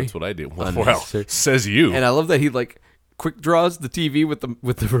 Unnecessary. That's what I do. Unnecessary. Well, says you. And I love that he like quick draws the TV with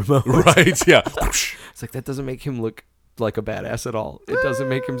the remote. Right, yeah. It's like that doesn't make him look like a badass at all. It doesn't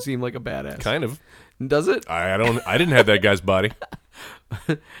make him seem like a badass. Kind of. Does it? I didn't have that guy's body.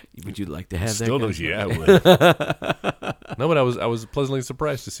 Would you like to have Still that? knows, yeah, I would. No, but I was pleasantly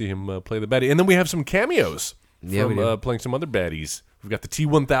surprised to see him play the baddie. And then we have some cameos from playing some other baddies. We've got the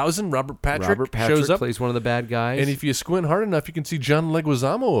T-1000, Robert Patrick shows up. Plays one of the bad guys. And if you squint hard enough, you can see John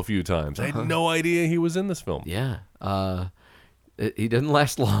Leguizamo a few times. I had no idea he was in this film. Yeah. He didn't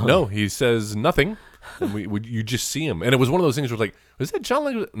last long. No, he says nothing. And you just see him. And it was one of those things where it's like, is that John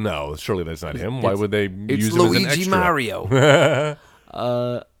Leguizamo? No, surely that's not him. Why would they use him as an extra? It's Luigi Mario.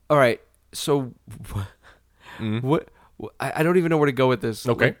 All right. So what I don't even know where to go with this.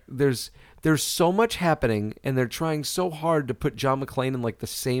 Okay. Like, there's so much happening, and they're trying so hard to put John McClain in like the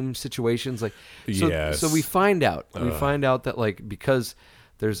same situations. Like, so we find out that like because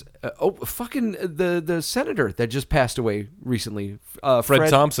there's fucking the senator that just passed away recently, Fred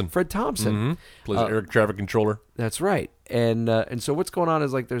Thompson. Mm-hmm. Plays an air traffic controller. That's right. And so what's going on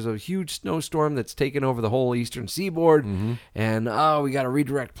is like there's a huge snowstorm that's taken over the whole eastern seaboard, and we got to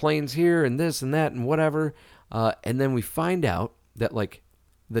redirect planes here and this and that and whatever. And then we find out that like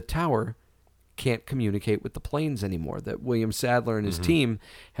the tower can't communicate with the planes anymore. That William Sadler and his team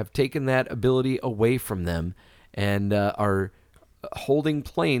have taken that ability away from them and are holding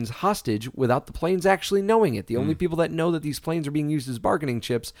planes hostage without the planes actually knowing it. The only people that know that these planes are being used as bargaining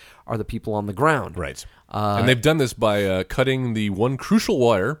chips are the people on the ground. Right. And they've done this by cutting the one crucial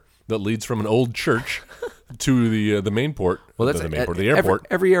wire that leads from an old church to the main port. Well, that's the main port, the every- airport.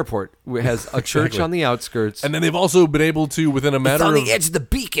 Every airport has a church Exactly. on the outskirts. And then they've also been able to, within a it's matter on of the edge of the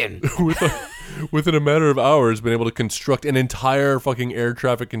beacon. within a matter of hours, been able to construct an entire fucking air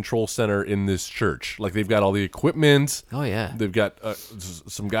traffic control center in this church. Like they've got all the equipment. Oh, yeah. They've got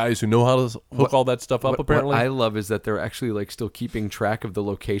some guys who know how to hook all that stuff up. Apparently, What I love is that they're actually like still keeping track of the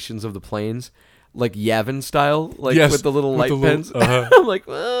locations of the planes, like Yavin style, like Yes, with the little with light the little- pens. uh-huh. I'm like,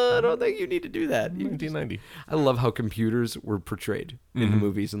 well, I don't think you need to do that. 1990. I love how computers were portrayed in the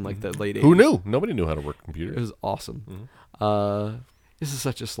movies in like the late 80s. Who knew? Nobody knew how to work It computers. was awesome. This is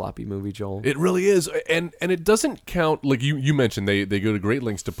such a sloppy movie, Joel. It really is, and it doesn't count. Like you mentioned, they go to great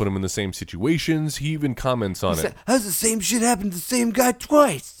lengths to put him in the same situations. He even comments on it. How's the same shit happen to the same guy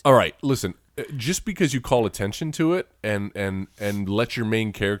twice? All right, listen. Just because you call attention to it and let your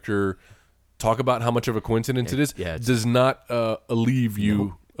main character talk about how much of a coincidence it is, does not alleviate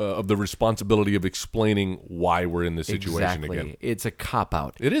you of the responsibility of explaining why we're in this situation again. It's a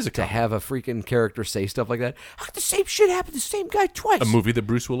cop-out. It is a to cop-out. have a freaking character say stuff like that. How the same shit happened to the same guy twice? A movie that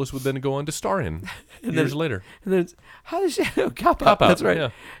Bruce Willis would then go on to star in years later. And then it's, how does shit cop-out? Cop-out, That's right. yeah.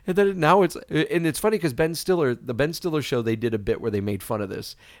 And then now it's funny because the Ben Stiller show, they did a bit where they made fun of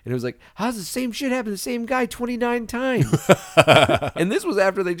this, and it was like, how's the same shit happen to the same guy 29 times? And this was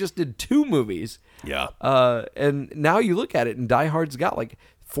after they just did 2 movies. Yeah. And now you look at it, and Die Hard's got like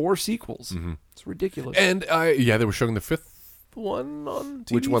 4 sequels. It's ridiculous. And they were showing the 5th one on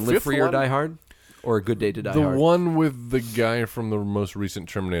TV. Which one, Live 5th Free or one? Die Hard? Or A Good Day to Die The Hard? one with the guy from the most recent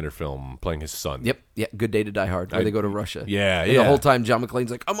Terminator film playing his son. Yep, yeah, Good Day to Die Hard, where they go to Russia. Yeah, And yeah. the whole time John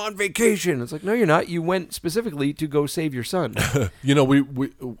McClane's like, I'm on vacation. It's like, no, you're not. You went specifically to go save your son. You know,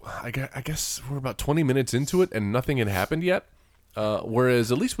 I guess we're about 20 minutes into it and nothing had happened yet.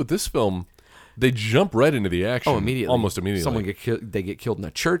 Whereas at least with this film, they jump right into the action. Oh, immediately. Almost immediately. Someone they get killed in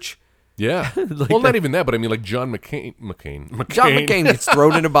a church. Yeah. Like well, that. not even that, but I mean like John McCain. John McCain gets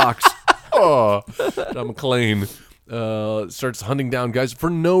thrown in a box. Oh, John McClain starts hunting down guys for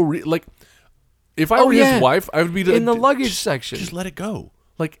no reason. Like, if I were yeah. his wife, I would be In the luggage section. Just let it go.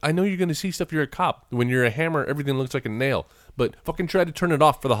 Like, I know you're going to see stuff. You're a cop. When you're a hammer, everything looks like a nail. But fucking try to turn it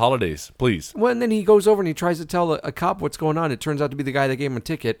off for the holidays, please. Well, and then he goes over and he tries to tell a cop what's going on. It turns out to be the guy that gave him a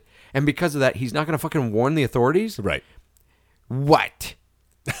ticket. And because of that, he's not going to fucking warn the authorities? Right. What?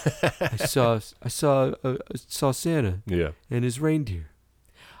 I saw Santa. Yeah. And his reindeer.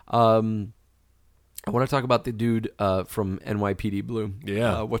 I want to talk about the dude from NYPD Blue.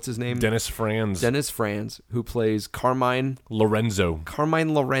 Yeah. What's his name? Dennis Franz. Dennis Franz, who plays Carmine Lorenzo.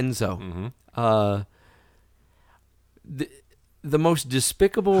 Lorenzo. The most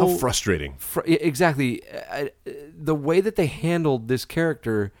despicable. How frustrating. Exactly. The way that they handled this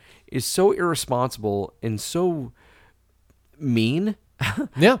character is so irresponsible and so mean.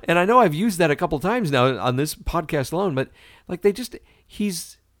 Yeah. And I know I've used that a couple times now on this podcast alone, but like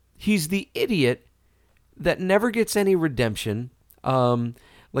he's the idiot that never gets any redemption.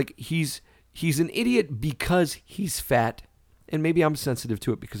 Like he's an idiot because he's fat, and maybe I'm sensitive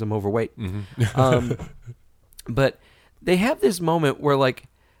to it because I'm overweight. But they have this moment where like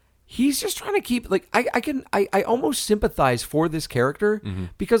he's just trying to keep like I almost sympathize for this character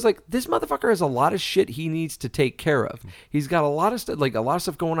because like this motherfucker has a lot of shit he needs to take care of. He's got a lot of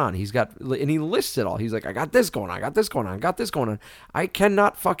stuff going on. He's got, and he lists it all. He's like, I got this going on, I got this going on, I got this going on. I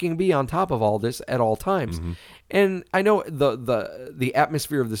cannot fucking be on top of all this at all times. And I know the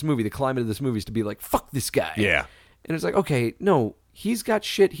atmosphere of this movie, the climate of this movie is to be like, fuck this guy. Yeah. And it's like, okay, no, he's got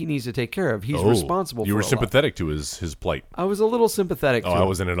shit he needs to take care of. He's responsible for You were a lot. sympathetic to his plight. I was a little sympathetic to Oh, him. I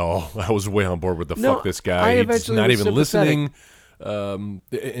wasn't at all. I was way on board with the No, fuck this I guy. He's eventually not was even sympathetic. listening.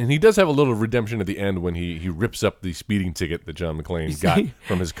 And he does have a little redemption at the end when he rips up the speeding ticket that John McClane got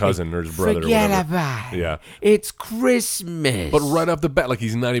from his cousin or his brother or Forget whatever. about it. Yeah. It's Christmas. But right off the bat, like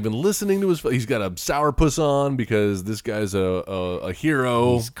he's not even listening to he's got a sourpuss on because this guy's a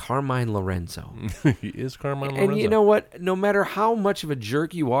hero. He's Carmine Lorenzo. He is Carmine Lorenzo. And you know what? No matter how much of a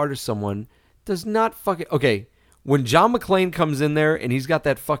jerk you are to someone, does not fucking... Okay, when John McClane comes in there and he's got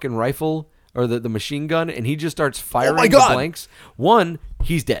that fucking rifle or the machine gun and he just starts firing my the God. blanks, one,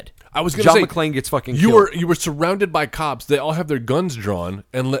 he's dead. I was going John to say, McClane gets fucking killed. You were surrounded by cops. They all have their guns drawn,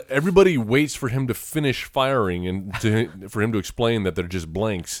 and everybody waits for him to finish firing and for him to explain that they're just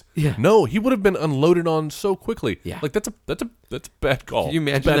blanks. Yeah. No, he would have been unloaded on so quickly. Yeah. Like that's a bad call. Can you It's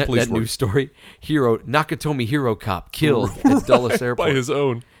imagine bad that police work. news story? Nakatomi hero cop killed at Dulles Airport. by his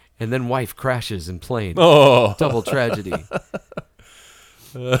own. And then wife crashes in plane. Oh, Double tragedy.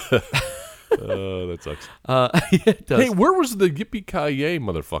 that sucks. Yeah, it does. Hey, where was the Yippee-Ki-Yay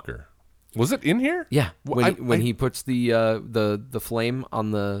motherfucker? Was it in here? Yeah, Well, when he puts the flame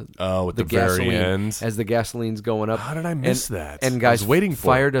on the at the gasoline very end. as the gasoline's going up. How did I miss that? And I guys, was waiting for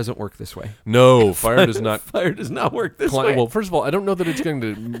fire it. doesn't work this way. No, fire does not. Fire does not work this way. Well, first of all, I don't know that it's going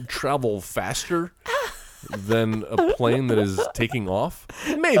to travel faster than a plane that is taking off.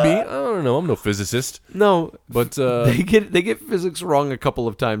 Maybe. I don't know. I'm no physicist. No, But they get physics wrong a couple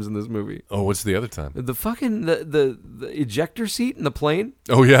of times in this movie. oh, what's the other time? The fucking the ejector seat in the plane.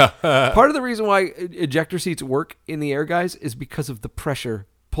 Oh yeah. Part of the reason why ejector seats work in the air, guys, is because of the pressure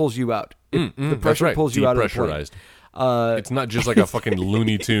pulls you out. The That's pressure right. pulls you out of the plane. Depressurized. It's not just like a fucking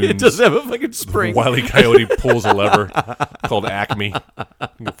Looney Tunes. It does have a fucking spring. Wile E. Coyote pulls a lever called Acme,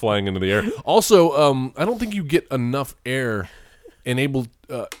 flying into the air. Also, I don't think you get enough air and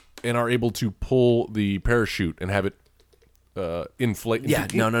are able to pull the parachute and have it inflate. Yeah,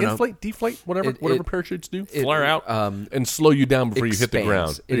 no. Inflate, deflate, whatever It- parachutes do. it- Flare out and slow you down before you hit the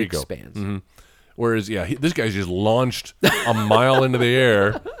ground. It There you go. expands. Whereas, this guy's just launched a mile into the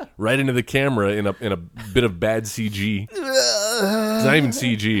air, right into the camera in a bit of bad CG. It's not even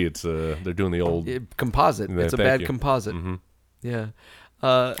CG. It's they're doing the old. Composite. Yeah, It's a thank bad you. composite. Yeah.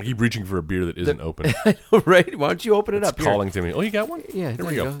 I keep reaching for a beer that isn't open. Right? Why don't you open it It's up? Here. calling to me. Oh, you got one? Yeah, Here there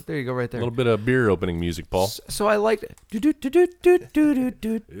we you go. go. There you go, right A there. little bit of beer opening music, Paul. So I liked it.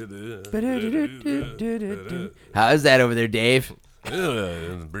 How is that over there, Dave?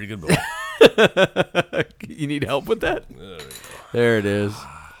 Pretty good, boy. You need help with that? There it is.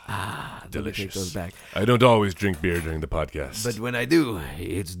 Delicious. Take those back. I don't always drink beer during the podcast. But when I do,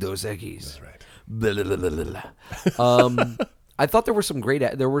 it's Dos Equis. That's right. I thought there were some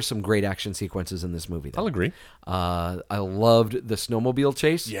great action sequences in this movie. Though. I'll agree. I loved the snowmobile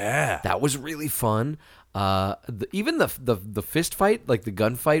chase. Yeah. That was really fun. Even the fist fight, like the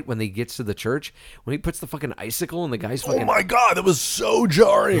gunfight when he gets to the church, when he puts the fucking icicle in the guy's fucking. Oh my god, that was so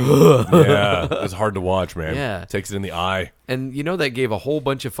jarring. Yeah, it's hard to watch, man. Yeah. Takes it in the eye. And that gave a whole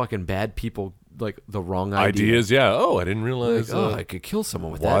bunch of fucking bad people like the wrong Ideas, yeah. Oh, I didn't realize. Like, I could kill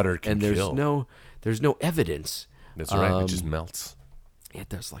someone with water that. can And there's kill. there's no evidence. That's right. It just melts. It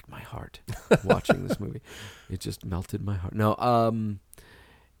does like my heart watching this movie. It just melted my heart. No,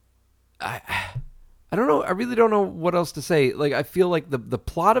 I don't know. I really don't know what else to say. Like, I feel like the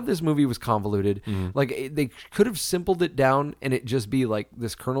plot of this movie was convoluted. Like, they could have simpled it down and it just be like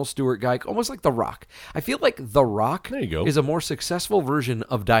this Colonel Stewart guy, almost like The Rock. I feel like The Rock There you go. is a more successful version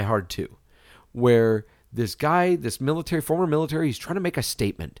of Die Hard 2, where this guy, this former military, he's trying to make a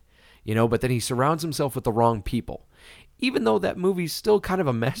statement, but then he surrounds himself with the wrong people. Even though that movie's still kind of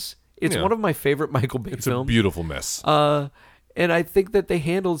a mess, it's Yeah. one of my favorite Michael Bay It's films. a beautiful mess. And I think that they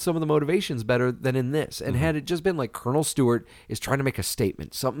handled some of the motivations better than in this. And had it just been like Colonel Stewart is trying to make a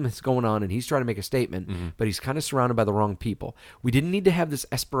statement, something is going on, and he's trying to make a statement, but he's kind of surrounded by the wrong people. We didn't need to have this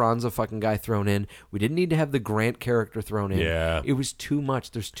Esperanza fucking guy thrown in. We didn't need to have the Grant character thrown in. Yeah. It was too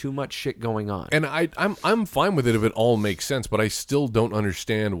much. There's too much shit going on. And I'm fine with it if it all makes sense, but I still don't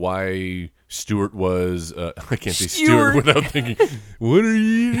understand why Stewart was I can't say Stewart without thinking, what are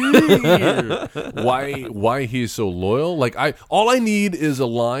you doing here? Why he is so loyal? Like all I need is a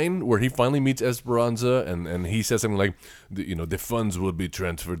line where he finally meets Esperanza and he says something like, the funds will be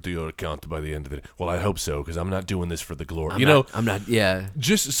transferred to your account by the end of it. Well, I hope so, because I'm not doing this for the glory. I'm not. Yeah.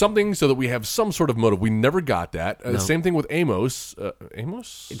 Just something so that we have some sort of motive. We never got that. Same thing with Amos.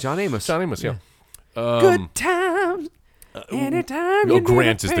 Amos? John Amos. John Amos, yeah. Good times. Anytime. Oh, you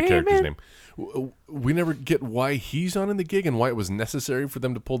Grant need is a the character's payment. name. We never get why he's on in the gig and why it was necessary for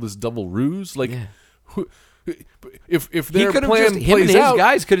them to pull this double ruse. Like, if He their could have plan just him and plays his out,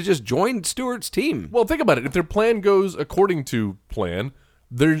 guys could have just joined Stewart's team. well, think about it. If their plan goes according to plan,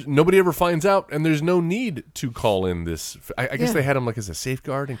 there's nobody ever finds out, and there's no need to call in this. I guess Yeah. they had him like as a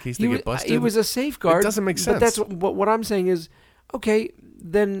safeguard in case they get busted. He was a safeguard. It doesn't make sense. But that's what I'm saying is, okay,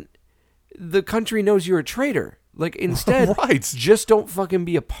 then the country knows you're a traitor. Like, instead, Right. just don't fucking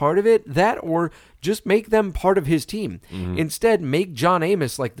be a part of it. That, or just make them part of his team. Instead, make John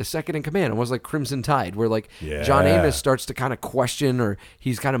Amos like the second in command. Almost like Crimson Tide, where like John Yeah. Amos starts to kind of question, or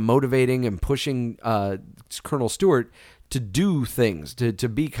he's kind of motivating and pushing Colonel Stewart to do things, to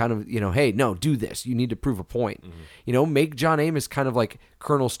be kind of, hey, no, do this. You need to prove a point. Make John Amos kind of like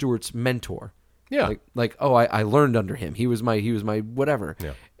Colonel Stewart's mentor. Yeah. Like oh, I learned under him. He was my whatever.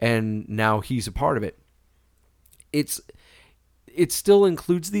 Yeah. And now he's a part of it. It still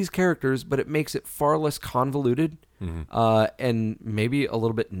includes these characters, but it makes it far less convoluted and maybe a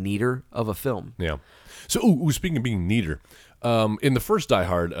little bit neater of a film. Yeah. So, speaking of being neater, in the first Die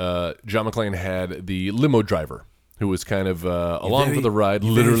Hard, John McClain had the limo driver who was kind of along for the ride,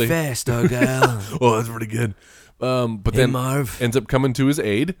 literally. Very fast, Argyle. Oh, that's pretty good. But then Marv. ends up coming to his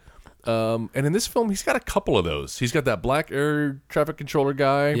aid. And in this film, he's got a couple of those. He's got that black air traffic controller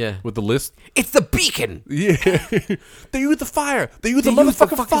guy with the list. It's the beacon. Yeah. They use the fire. They use the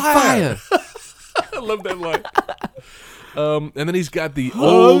motherfucking fire. I love that line. And then he's got the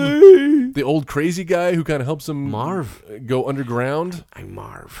old crazy guy who kind of helps him Marv go underground. I'm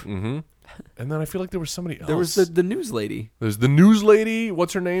Marv. Mm-hmm. And then I feel like there was somebody else. There was the news lady. There's the news lady.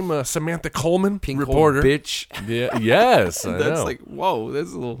 What's her name? Samantha Coleman, Pink reporter. Bitch. Yeah. Yes. I That's know. like, whoa.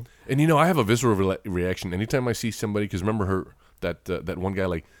 That's a little. And I have a visceral reaction anytime I see somebody. Because remember her that one guy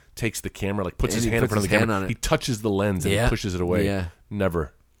like takes the camera, like puts his hand in front of the camera. He touches the lens and he pushes it away. Yeah.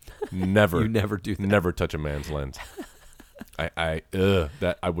 Never. You never do that. Never touch a man's lens. I will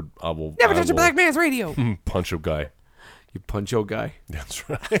Never touch a black man's radio. Punch a guy. You puncho guy. That's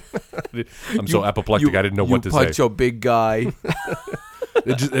right. I'm so apoplectic. I didn't know what to say. You puncho big guy.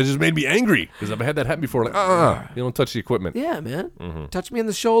 It just made me angry because I've had that happen before. Like, you don't touch the equipment. Yeah, man. Touch me in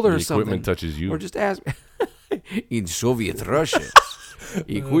the shoulder The or something. equipment touches you. Or just ask. In Soviet Russia,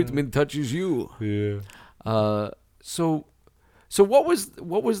 equipment touches you. Yeah. So what was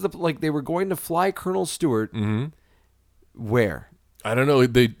the like? They were going to fly Colonel Stewart. Mm-hmm. Where? I don't know.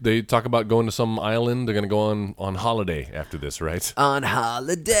 They talk about going to some island. They're going to go on holiday after this, right? On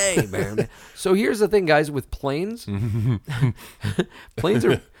holiday, man. So here's the thing, guys. With planes, planes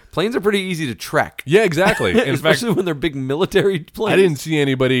are pretty easy to track. Yeah, exactly. In Especially fact, when they're big military planes. I didn't see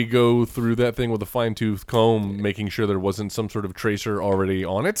anybody go through that thing with a fine-tooth comb, making sure there wasn't some sort of tracer already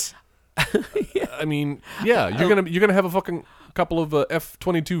on it. I mean, yeah, you're gonna have a fucking couple of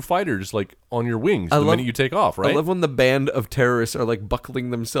F-22 fighters like on your wings the minute you take off, right? I love when the band of terrorists are like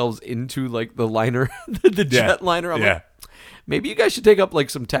buckling themselves into like the liner, the jet liner. I'm like, maybe you guys should take up like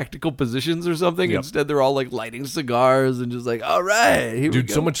some tactical positions or something. Yep. Instead, they're all like lighting cigars and just like, all right, here we Dude,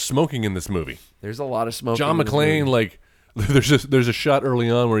 go. so much smoking in this movie. There's a lot of smoke. John McClain, like, there's a shot early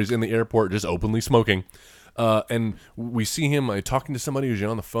on where he's in the airport just openly smoking. And we see him talking to somebody who's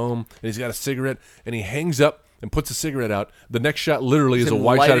on the phone, and he's got a cigarette, and he hangs up and puts a cigarette out. The next shot literally is a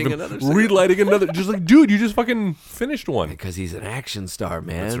wide shot of him relighting another. Just like, dude, you just fucking finished one. Because he's an action star,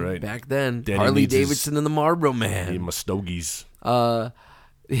 man. That's right. Back then, Danny Harley needs his- Davidson and the Marlboro Man. He mustogies.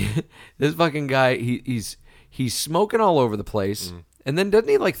 This fucking guy, he's smoking all over the place. And then doesn't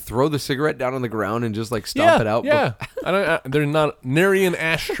he like throw the cigarette down on the ground and just like stomp it out? Yeah, there's not nary an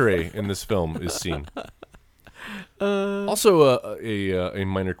ashtray in this film is seen. Also, a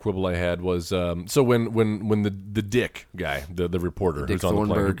minor quibble I had was so when the dick guy, the reporter Dick who's on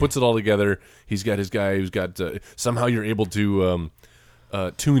the plane, who puts it all together, he's got his guy who's got somehow you're able to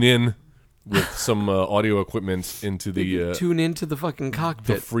tune in with some audio equipment into the tune into the fucking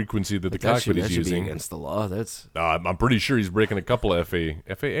cockpit. the frequency that the That cockpit is should be using. against the law. That's I'm pretty sure he's breaking a couple of FCC,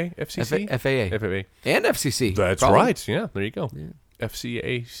 FAA and FCC. That's Probably. right. Yeah, there you go. Yeah.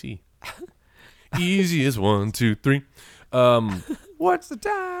 FCAC. Easy as 1, 2, 3. What's the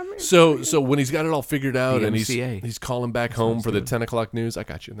time? So when he's got it all figured out The and MCA. he's calling back home for the 10 o'clock news. I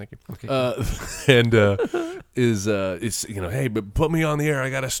got you. Thank you. Okay. And is hey, but put me on the air. I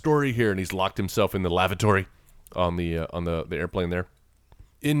got a story here. And he's locked himself in the lavatory on the airplane there.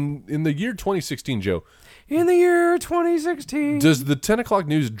 In the year 2016, Joe. In the year 2016. Does the 10 o'clock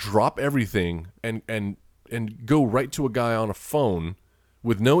news drop everything and go right to a guy on a phone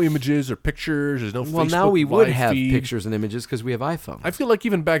with no images or pictures? There's no Facebook Well, now we would live have feed. pictures and images because we have iPhones. I feel like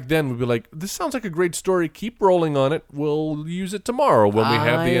even back then we'd be like, this sounds like a great story. Keep rolling on it. We'll use it tomorrow when we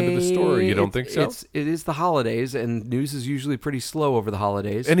have the end of the story. You don't think so? It is the holidays, and news is usually pretty slow over the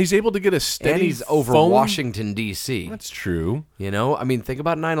holidays. And he's able to get a steady And he's over phone? Washington, D.C. That's true. You know, I mean, think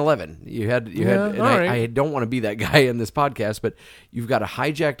about 9/11. You had, and all right. I don't want to be that guy in this podcast, but you've got a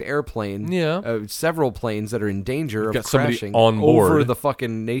hijacked airplane, several planes that are in danger of got somebody crashing on board. over the fucking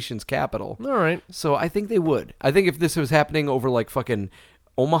nation's capital. All right. So I think they would. I think if this was happening over like fucking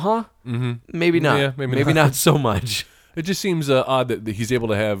Omaha, maybe not. Yeah, maybe maybe not. not so much. It just seems odd that he's able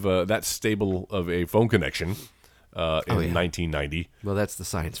to have that stable of a phone connection in 1990. Well, that's the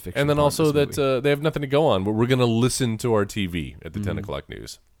science fiction. And then part also of this that movie. they have nothing to go on, but we're going to listen to our TV at the 10 o'clock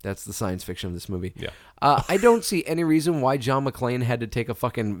news. That's the science fiction of this movie. Yeah. I don't see any reason why John McClain had to take a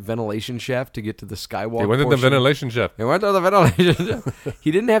fucking ventilation shaft to get to the skywalk. They went to the portion. ventilation shaft. He went to the ventilation shaft. He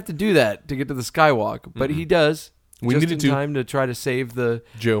didn't have to do that to get to the skywalk, but he does. We just needed in to. time to try to save the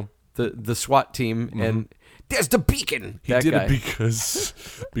Joe. the SWAT team, and there's the beacon. He did it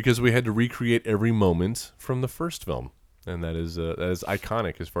because we had to recreate every moment from the first film. And that is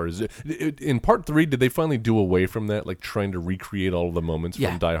iconic as far as in part 3. Did they finally do away from that, like trying to recreate all of the moments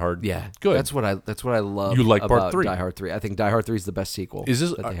from Die Hard? Yeah, good. That's what I love. You like part about 3? Die Hard 3. I think Die Hard 3 is the best sequel. Is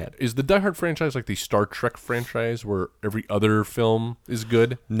this that they had? is the Die Hard franchise like the Star Trek franchise where every other film is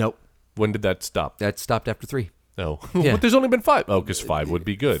good? Nope. When did that stop? That stopped after 3. No. Yeah. But there's only been 5. Oh, because 5 would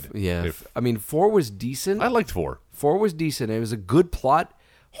be good. Yeah. I mean, 4 was decent. I liked 4. 4 was decent. It was a good plot.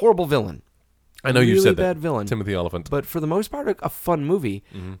 Horrible villain. I know you really said that. bad villain. Timothy Oliphant. But for the most part, a fun movie.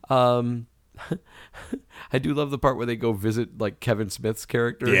 I do love the part where they go visit like Kevin Smith's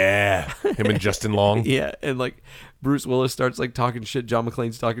character. Yeah. Him and Justin Long. Yeah, and like Bruce Willis starts like talking shit. John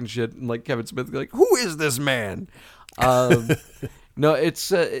McClane's talking shit, and like Kevin Smith like, "Who is this man?" No,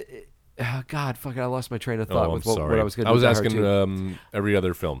 it's God, fuck it, I lost my train of thought with what I was going to do. I was asking every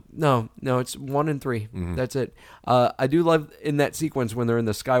other film. No, it's 1 and 3. That's it. I do love in that sequence when they're in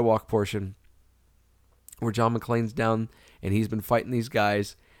the skywalk portion where John McClane's down and he's been fighting these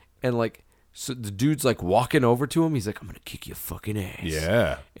guys, and like. So the dude's like walking over to him. He's like, "I'm gonna kick your fucking ass."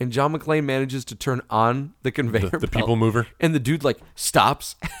 Yeah. And John McClane manages to turn on the conveyor The belt, people mover. and the dude like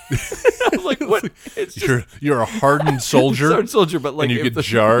stops. I'm like, "What?" It's just, you're a hardened soldier. Hardened soldier, but like and you if get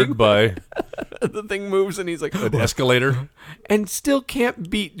jarred by the thing moves, and he's like, an escalator, and still can't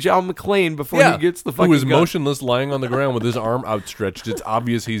beat John McClane before he gets the fucking who is gun. motionless, lying on the ground with his arm outstretched. It's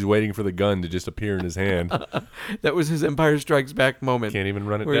obvious he's waiting for the gun to just appear in his hand. That was his Empire Strikes Back moment. Can't even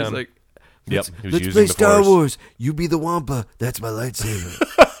run it where down. He's like, Yep, he was let's using play the Star Force. Wars. You be the Wampa. That's my lightsaber.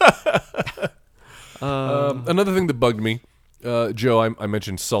 Another thing that bugged me, Joe, I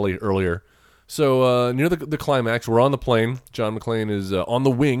mentioned Sully earlier. So near the climax, we're on the plane. John McClane is on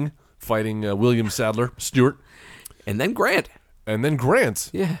the wing fighting William Sadler Stewart. And then Grant.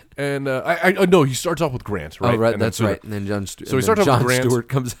 Yeah. And I no, he starts off with Grant, right? Oh, right, And that's right. And then John Stewart. So he starts off with John Grant. Stewart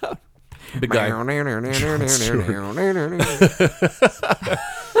comes out. Big guy.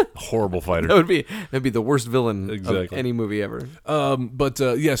 Horrible fighter. That'd be the worst villain Exactly. of any movie ever.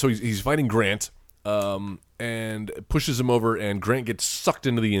 So he's fighting Grant, and pushes him over, and Grant gets sucked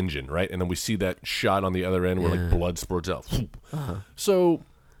into the engine, right? And then we see that shot on the other end where like blood spurts out. So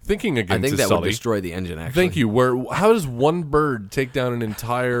thinking against I think that Sully, would destroy the engine. Actually, thank you. How does one bird take down an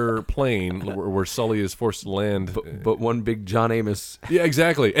entire plane where Sully is forced to land? But one big John Amos. Yeah,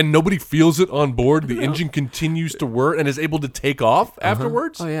 exactly. And nobody feels it on board. The engine continues to whir and is able to take off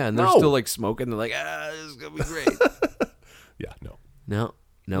afterwards. Oh yeah, and they're still like smoking. They're like, this is gonna be great. Yeah, no. No.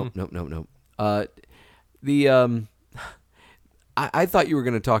 I thought you were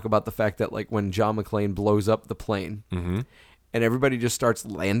going to talk about the fact that like when John McClane blows up the plane, and everybody just starts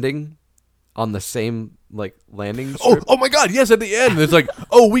landing on the same like landing strip. Oh my God! Yes, at the end, it's like,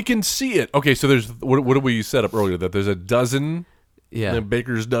 we can see it. Okay, so there's what did we set up earlier? That there's a dozen,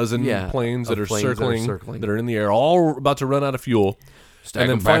 Baker's dozen planes that are circling, that are in the air, all about to run out of fuel. Stack and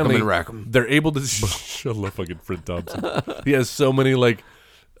then 'em, back 'em, finally, and rack 'em. they're able to. I love fucking Fred Thompson. He has so many like,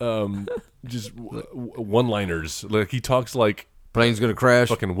 just one-liners. Like he talks like Plane's gonna crash.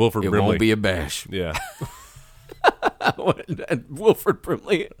 fucking Wilford It Brimley. won't be a bash. Yeah. And Wilford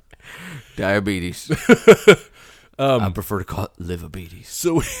Brimley, diabetes. I prefer to call it livabetes.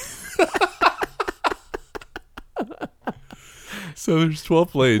 So there's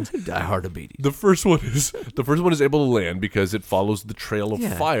 12 planes. Die hard diabetes. The first one is able to land because it follows the trail of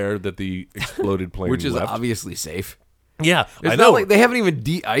Yeah. fire that the exploded plane Which is left. obviously safe. Yeah, It's I not know. like they haven't even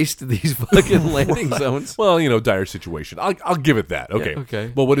de-iced these fucking landing zones. Well, dire situation. I'll give it that. Okay.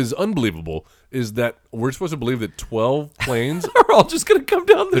 okay. But what is unbelievable is that we're supposed to believe that 12 planes We're all just gonna come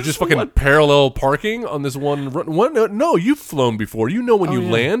down. they're just fucking parallel parking on this one run. No, you've flown before. You know when you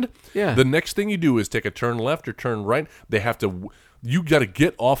land, Yeah. the next thing you do is take a turn left or turn right. They have to. You got to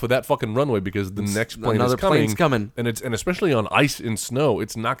get off of that fucking runway because the next plane another is coming. plane's coming. and especially on ice and snow,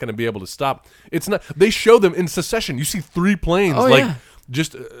 it's not going to be able to stop. It's not. They show them in succession. You see 3 planes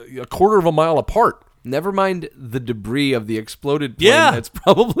just a quarter of a mile apart. Never mind the debris of the exploded plane Yeah. that's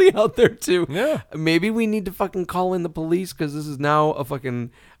probably out there too. Yeah. Maybe we need to fucking call in the police because this is now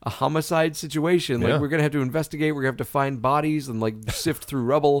a homicide situation. Like Yeah. we're gonna have to investigate. We're gonna have to find bodies and like sift through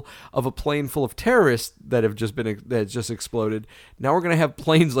rubble of a plane full of terrorists that have just exploded. Now we're gonna have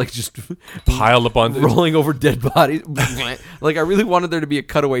planes like just Piled up on rolling over dead bodies. Like I really wanted there to be a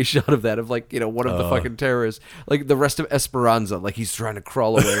cutaway shot of that, of like one of the fucking terrorists, like the rest of Esperanza, like he's trying to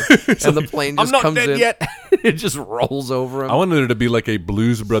crawl away, and the plane "I'm just not comes dead in, yet." it just rolls over him. I wanted there to be like a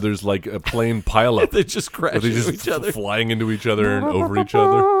Blues Brothers, like a plane pileup. They just crash Where they into just each other. flying into each other and over each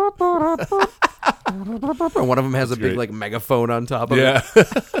other. And one of them has a big great. like megaphone on top of it. Yeah,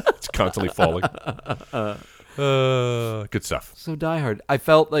 it's constantly falling. Good stuff. So Die Hard. I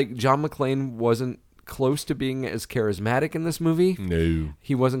felt like John McClane wasn't close to being as charismatic in this movie. No.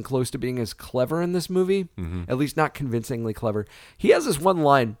 He wasn't close to being as clever in this movie. At least not convincingly clever. He has this one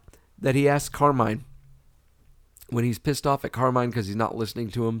line that he asks Carmine when he's pissed off at Carmine because he's not listening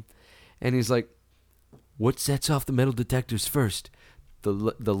to him. And he's like, "What sets off the metal detectors first?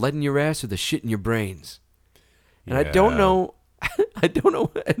 the lead in your ass or the shit in your brains. And I Yeah. don't know. I don't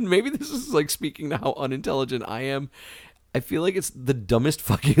know. And maybe this is like speaking to how unintelligent I am. I feel like it's the dumbest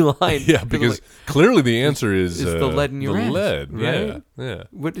fucking line. Yeah, because clearly the answer is the lead in your the ass, lead. right? Yeah.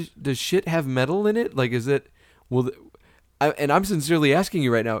 What does shit have metal in it? Like, is it? Well, and I'm sincerely asking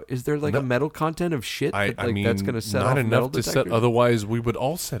you right now: is there like a metal content of shit that, I mean, that's going to set not off enough metal to set. detectors? Otherwise, we would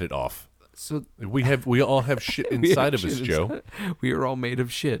all set it off. So We all have shit we have inside of shit us, Joe. inside. We are all made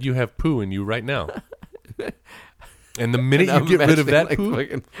of shit. You have poo in you right now. And the minute And you I'm get rid of imagining, that poo,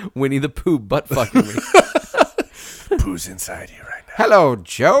 fucking Winnie the Pooh butt fucking me. poo's inside you right now. Hello,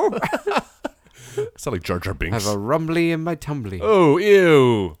 Joe. Sound like Jar Jar Have Binks. a rumbly in my tumbly. Oh,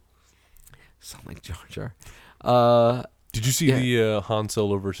 ew. Sound like Jar Jar. Did you see the Han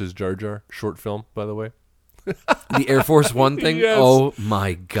Solo versus Jar Jar short film, by the way? The Air Force One thing. Yes. Oh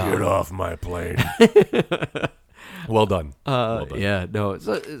my god. Get off my plane. Well done. Well done. Yeah, no.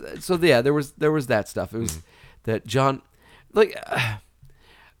 So yeah, there was that stuff. It was that John, like,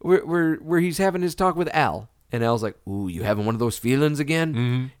 where he's having his talk with Al, and Al's like, "Ooh, you having one of those feelings again?"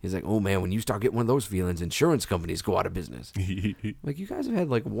 Mm-hmm. He's like, "Oh man, when you start getting one of those feelings, insurance companies go out of business." Like, you guys have had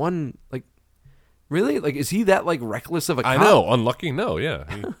like one, like, really, like, is he that like reckless of a cop? I know. Unlucky? No, yeah.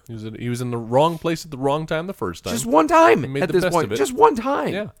 He was in the wrong place at the wrong time the first time. Just one time He made at the this best point. of it. Just one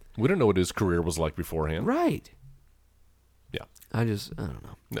time. Yeah. We don't know what his career was like beforehand. Right. Yeah. I don't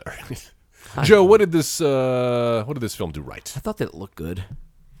know. No. Joe, what did this film do right? I thought that it looked good.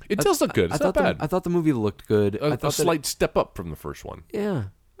 It does look good. It's not bad. I thought the movie looked good. I a thought that slight step up from the first one. yeah.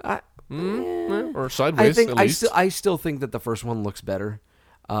 Or I sideways, think at least. I still think that the first one looks better.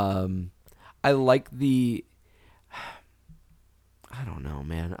 I like the. I don't know,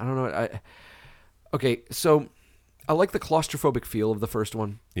 man. I don't know. Okay, so I like the claustrophobic feel of the first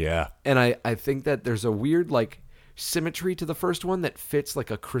one, Yeah. and I think that there's a weird like symmetry to the first one that fits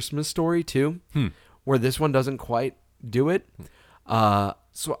like a Christmas Story too, where this one doesn't quite do it.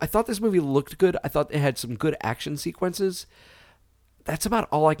 So I thought this movie looked good. I thought it had some good action sequences. That's about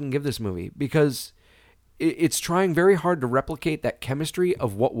all I can give this movie because it's trying very hard to replicate that chemistry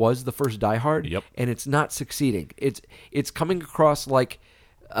of what was the first Die Hard, Yep. and it's not succeeding. It's coming across like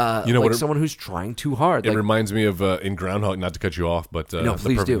You know like what someone who's trying too hard. It Like, reminds me of in Groundhog, not to cut you off, but No, the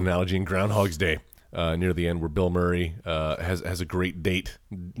please perfect do. analogy in Groundhog's Day, near the end, where Bill Murray has a great date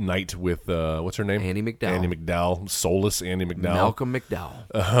night with what's her name? Annie McDowell. Annie McDowell, soulless Annie McDowell. Malcolm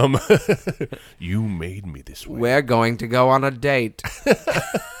McDowell. You made me this way. We're going to go on a date.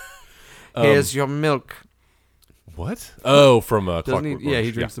 Here's your milk. What? Oh, from Doesn't Clockwork he? Yeah, he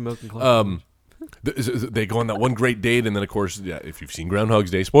Orange. drinks the milk and clock. They go on that one great date, and then, of course, yeah, if you've seen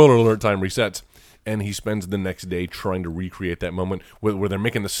Groundhog's Day, spoiler alert, time resets. And he spends the next day trying to recreate that moment where they're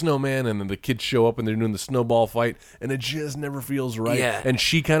making the snowman, and then the kids show up and they're doing the snowball fight, and it just never feels right. Yeah. And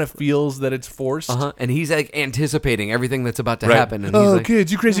she kind of feels that it's forced. Uh-huh. And he's like anticipating everything that's about to Right. happen. And he's Oh, like,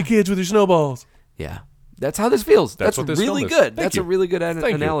 kids, you crazy kids with your snowballs. Yeah. That's how this feels. That's what this really film is. good. Thank That's you. a really good Thank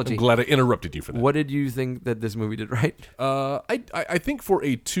you. analogy. I'm glad I interrupted you for that. What did you think that this movie did right? I think for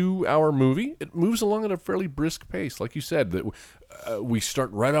a 2-hour movie, it moves along at a fairly brisk pace. Like you said, that we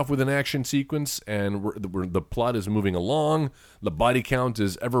start right off with an action sequence, and the plot is moving along. The body count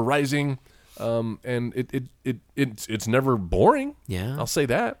is ever rising, and it's never boring. Yeah. I'll say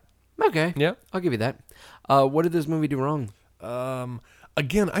that. Okay. Yeah. I'll give you that. What did this movie do wrong?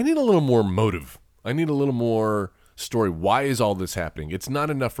 Again, I need a little more motive. I need a little more story. Why is all this happening? It's not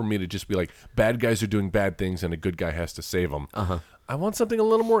enough for me to just be like, bad guys are doing bad things and a good guy has to save them. I want something a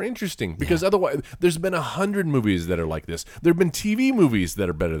little more interesting because otherwise, there's been 100 movies that are like this. There have been TV movies that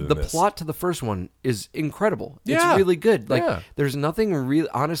are better than The this. plot to the first one is incredible. Yeah. It's really good. Like, Yeah. there's nothing real.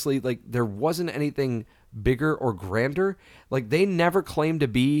 Honestly, like, there wasn't anything bigger or grander. Like, they never claimed to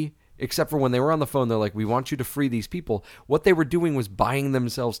be. Except for when they were on the phone, they're like, we want you to free these people. What they were doing was buying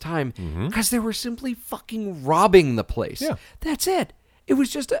themselves time because they were simply fucking robbing the place. Yeah. That's it. It was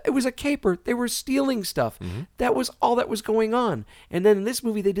just it was a caper. They were stealing stuff. That was all that was going on. And then in this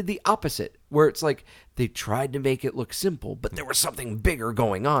movie, they did the opposite, where it's like they tried to make it look simple, but there was something bigger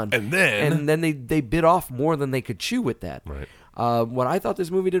going on. And then they bit off more than they could chew with that. Right. What I thought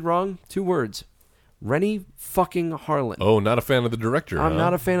this movie did wrong, 2 words. Rennie fucking Harlan. Oh, not a fan of the director. I'm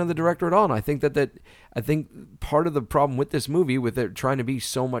not a fan of the director at all. And I think I think part of the problem with this movie, with it trying to be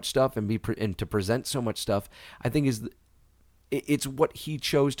so much stuff and and to present so much stuff, I think is it's what he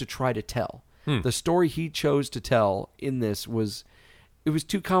chose to try to tell. The story he chose to tell in this was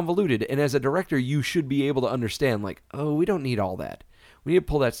too convoluted. And as a director, you should be able to understand, like, oh, we don't need all that. We need to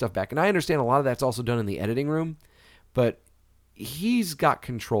pull that stuff back. And I understand a lot of that's also done in the editing room, but he's got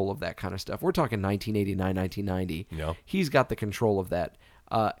control of that kind of stuff. We're talking 1989, 1990. Yeah. He's got the control of that.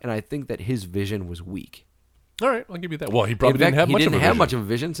 And I think that his vision was weak. All right, I'll give you that. Well, he probably In fact, didn't have he much didn't of a have vision. much of a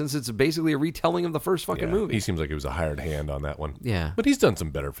vision since it's basically a retelling of the first fucking movie. He seems like he was a hired hand on that one. Yeah. But he's done some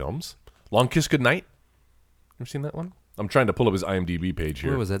better films. Long Kiss Goodnight. Ever seen that one? I'm trying to pull up his IMDb page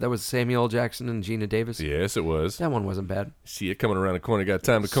here. What was that? That was Samuel L. Jackson and Gina Davis? Yes, it was. That one wasn't bad. See it coming around the corner. Got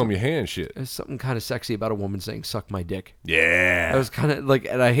time to comb your hair and shit. There's something kind of sexy about a woman saying, suck my dick. Yeah. I was kind of like,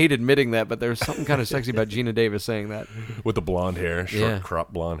 and I hate admitting that, but there was something kind of sexy about Gina Davis saying that. With the blonde hair, short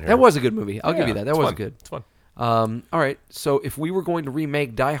crop blonde hair. That was a good movie. I'll give you that. That it's was fun. good. It's fun. All right. So if we were going to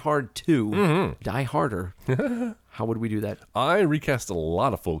remake Die Hard 2, Mm-hmm. Die Harder, how would we do that? I recast a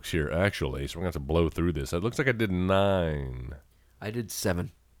lot of folks here, actually, so we're going to have to blow through this. It looks like I did 9. I did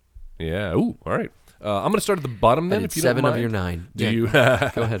 7. Yeah. Ooh, all right. I'm going to start at the bottom then, I did if you 7 don't of mind. your 9. Do Yeah, you?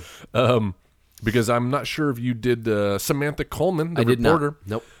 Go ahead. Because I'm not sure if you did Samantha Coleman, the I did reporter.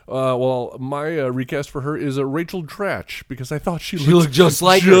 not. Nope. Well, my recast for her is Rachel Dratch because I thought she looked just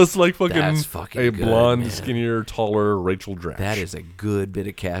like her. just like fucking, That's fucking a good, blonde, man. skinnier, taller Rachel Dratch. That is a good bit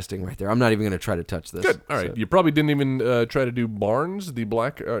of casting right there. I'm not even going to try to touch this. good. All right, So- you probably didn't even try to do Barnes, the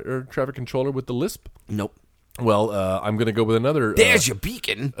black air traffic controller with the lisp. Nope. Well, I'm going to go with another. There's your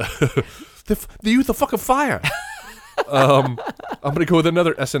beacon. The youth of fucking fire. I'm going to go with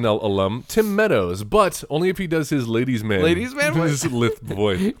another SNL alum, Tim Meadows, but only if he does his ladies' man. Ladies' man voice? His lisp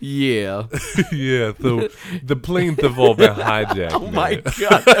voice. Yeah. Yeah, so the planes have all been hijacked. Oh my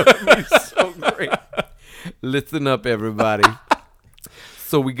God, that would be so great. Listen up, everybody.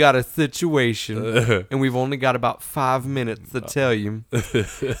 So we got a situation, and we've only got about 5 minutes to tell you.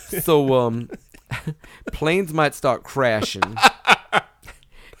 So, planes might start crashing,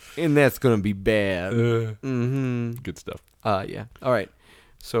 and that's going to be bad. Good stuff. Yeah. All right.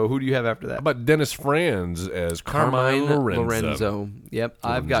 So who do you have after that? How about Dennis Franz as Carmine Lorenzo? Yep.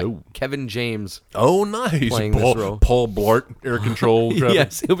 I've got Lorenzo. Kevin James. Oh, nice. Playing this role. Paul Blart, air control. traffic.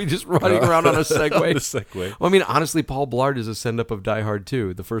 Yes, he'll be just running around on a Segway. On a Segway. Well, I mean, honestly, Paul Blart is a send-up of Die Hard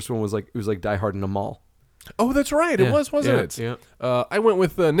 2. The first one was like Die Hard in a mall. Oh, that's right. It Yeah, was, wasn't yeah, it? yeah. I went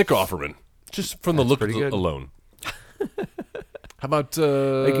with Nick Offerman, just from the look pretty good. alone. How about...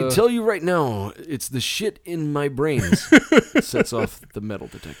 I can tell you right now, it's the shit in my brains sets off the metal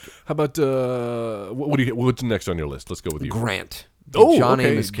detector. How about... what's next on your list? Let's go with you. Grant. The Oh, John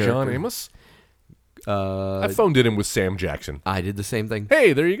okay. Amos character. John Amos? I phoned it in with Sam Jackson. I did the same thing.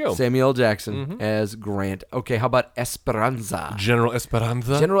 Hey, there you go. Samuel L. Jackson as Grant. Okay, how about Esperanza? General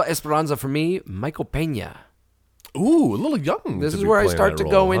Esperanza. General Esperanza for me, Michael Pena. Ooh, a little young. This to is be where I playing start that to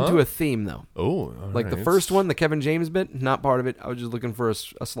go role, into huh? a theme, though. Oh, all Like the right. first one, the Kevin James bit, not part of it. I was just looking for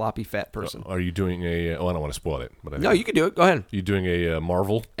a sloppy fat person. Are you doing a... Oh, I don't want to spoil it. But No, you can do it. Go ahead. You doing a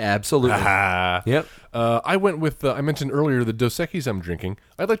Marvel? Absolutely. Ah. Yep. I went with... I mentioned earlier the Dos Equis I'm drinking.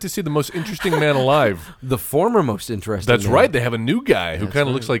 I'd like to see the most interesting man alive. The former most interesting. That's man. right. They have a new guy who kind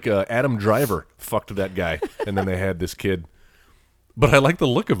of looks like Adam Driver. Fucked that guy. And then they had this kid. But I like the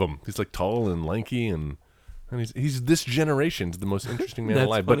look of him. He's like tall and lanky and he's this generation's the most interesting man That's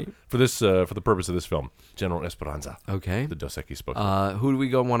alive. funny. But for this, for the purpose of this film, General Esperanza. Okay. The Dos Equis spokesman. Who do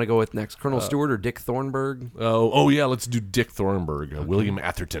we want to go with next? Colonel Stewart or Dick Thornburg? Oh yeah, let's do Dick Thornburg, William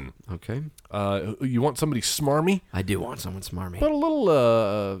Atherton. Okay. You want somebody smarmy, I do want someone smarmy. but a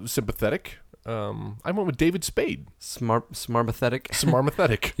little sympathetic. I went with David Spade. Smarmathetic.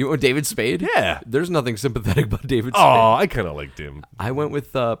 Smarmathetic. You went with David Spade? Yeah. There's nothing sympathetic about David Spade. Oh, I kind of liked him. I went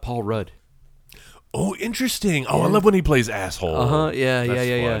with Paul Rudd. Oh, interesting. Oh, I love when he plays asshole. Yeah.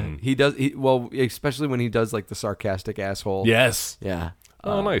 That's fun. He does. Well, especially when he does like the sarcastic asshole. Yes. Yeah.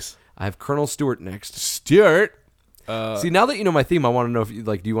 Oh, nice. I have Colonel Stewart next. Stuart. See, now that you know my theme, I want to know if you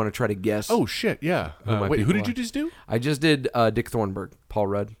do you want to try to guess? Oh shit, yeah. my Wait, who people did you are. just do? I just did Dick Thornburg, Paul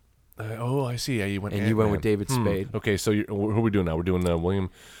Rudd, I see. Yeah, you went. and you went with Ant-Man. David Spade. Okay, so who are we doing now? We're doing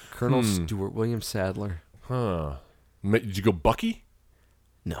William. Colonel Stewart, William Sadler. Huh? Did you go Bucky?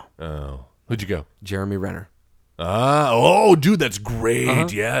 No, Oh, who'd you go? Jeremy Renner. Oh, dude, that's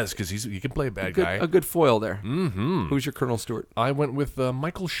great. Yes, because he can play a bad guy. A good foil there. Mm-hmm. Who's your Colonel Stewart? I went with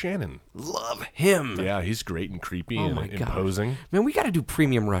Michael Shannon. Love him. Yeah, he's great and creepy Oh and my god, imposing. man, we got to do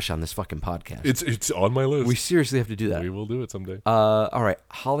Premium Rush on this fucking podcast. It's on my list. We seriously have to do that. We will do it someday. All right,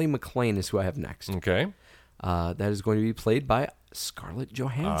 Holly McClain is who I have next. Okay. That is going to be played by Scarlett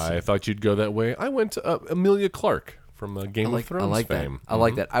Johansson. I thought you'd go that way. I went Amelia Clark from Game of Thrones I like fame. that. I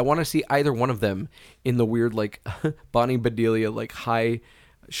like that. I want to see either one of them in the weird, like Bonnie Bedelia, like high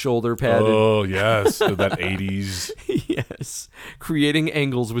shoulder padded. Oh, yes. So that 80s. Yes. Creating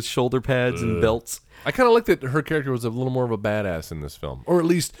angles with shoulder pads and belts. I kind of like that her character was a little more of a badass in this film. Or at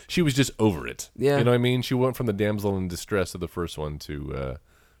least she was just over it. Yeah. You know what I mean? She went from the damsel in distress of the first one to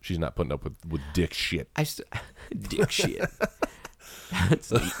she's not putting up with dick shit. Dick shit. That's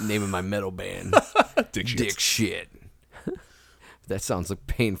the name of my metal band. Dick shit. Dick shit. That sounds like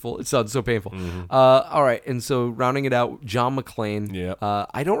painful. It sounds so painful. All right, and so rounding it out, John McClain. Yeah.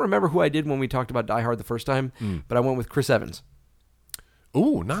 I don't remember who I did when we talked about Die Hard the first time, but I went with Chris Evans.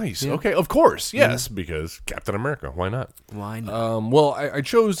 Ooh, nice. Yeah. Okay, of course. Yes, because Captain America. Why not? Why not? Well, I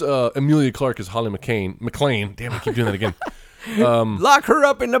chose Emilia Clarke as Holly McClain. Damn, I keep doing that again. Lock her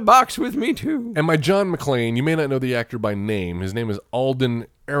up in the box with me, too. And my John McClain, you may not know the actor by name. His name is Alden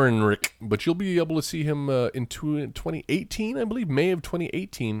Ehrenreich, but you'll be able to see him in 2018, I believe, May of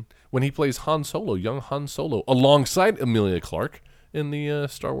 2018, when he plays Han Solo, young Han Solo, alongside Emilia Clarke in the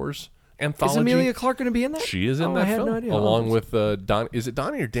Star Wars anthology. Is Emilia Clarke going to be in that? She is in that I had film, no idea. along with Don. Is it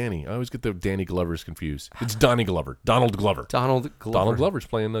Donnie or Danny? I always get the Danny Glovers confused. It's Donnie Glover, Donald Glover. Donald Glover. Donald Glover's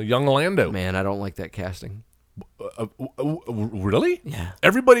playing young Lando. Man, I don't like that casting. Really? Yeah.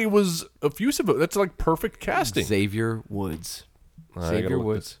 Everybody was effusive. That's like perfect casting. Xavier Woods. I Xavier gotta look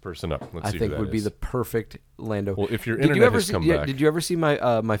Woods. this person up. Let's I see think who that would be is. the perfect Lando. Well, if your Did you internet ever has see, come yeah, back. Did you ever see my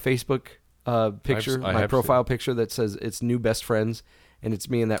Facebook picture, I my have profile picture that says it's new best friends, and it's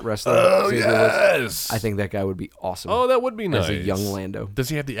me and that wrestler? Oh, Xavier Woods? yes. I think that guy would be awesome. Oh, that would be nice. As a young Lando. Does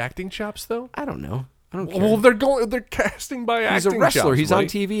he have the acting chops though? I don't know. I don't care. Well, they're casting by He's acting. a wrestler. chops, He's on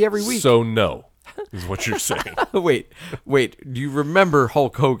buddy. TV every week. So no, is what you're saying. wait. Do you remember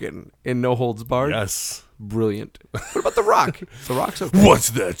Hulk Hogan in No Holds Barred? Yes. Brilliant. What about The Rock? The Rock's okay.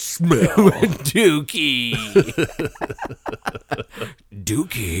 What's that smell? Dookie.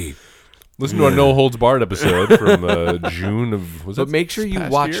 Dookie. Listen to our No Holds Barred episode from June of. Was But it make sure you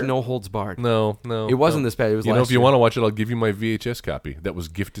past watch year? No Holds Barred. No. It wasn't this bad. It was You know, last if you year. want to watch it, I'll give you my VHS copy that was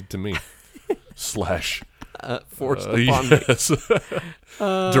gifted to me. Slash. Forced upon me. Yes.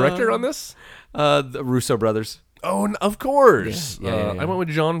 Director on this? The Russo brothers. Oh, of course. Yeah. I went with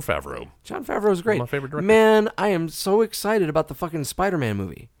Jon Favreau. Jon Favreau's great. My favorite director. Man, I am so excited about the fucking Spider-Man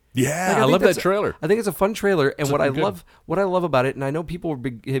movie. Yeah, Like, I think love that that's- trailer. I think it's a fun trailer, and what I good. love about it, and I know people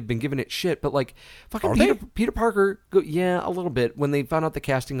have been giving it shit, but like fucking Are Peter Parker, yeah, a little bit when they found out the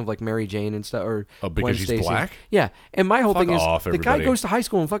casting of like Mary Jane and stuff, or because Gwen she's Stacy. black? Yeah, and my whole Fuck thing is off, the guy everybody. goes to high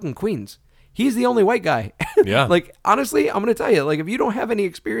school in fucking Queens. He's the only white guy. Yeah. Like honestly, I'm gonna tell you, like if you don't have any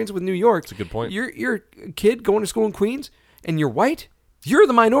experience with New York, that's a good point. You're a kid going to school in Queens, and you're white. You're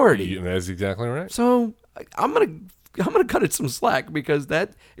the minority. Yeah, that's exactly right. So I'm gonna cut it some slack because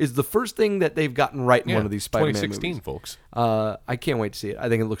that is the first thing that they've gotten right in one of these Spider-Man 2016, movies. folks. I can't wait to see it. I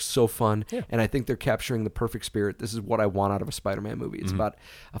think it looks so fun, and I think they're capturing the perfect spirit. This is what I want out of a Spider-Man movie. It's about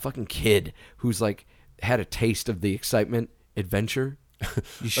a fucking kid who's like had a taste of the excitement, adventure.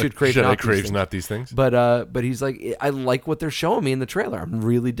 You should crave Should I not these crave things. not these things? But he's like, I like what they're showing me in the trailer. I'm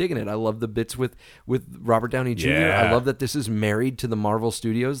really digging it. I love the bits with Robert Downey Jr. Yeah. I love that this is married to the Marvel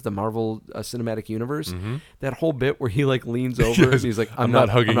Studios, the Marvel Cinematic Universe. That whole bit where he like leans over and he's like, I'm not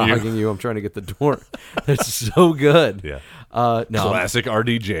hugging you. I'm trying to get the door. That's so good. Yeah. No, Classic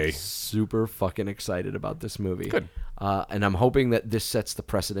RDJ. I'm super fucking excited about this movie. Good. And I'm hoping that this sets the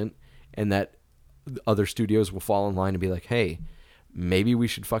precedent and that other studios will fall in line and be like, hey, maybe we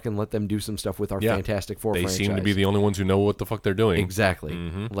should fucking let them do some stuff with our Fantastic Four They franchise. seem to be the only ones who know what the fuck they're doing. Exactly.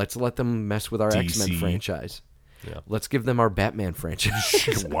 Let's let them mess with our DC. X-Men franchise. Yeah. Let's give them our Batman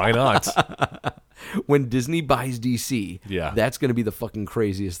franchise. Why not? When Disney buys DC, Yeah. that's going to be the fucking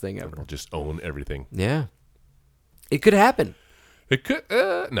craziest thing ever. They'll just own everything. Yeah. It could happen. It could.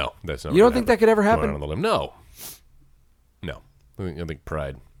 No, that's not. You don't gonna think that could ever Going happen? out on the limb. No. I think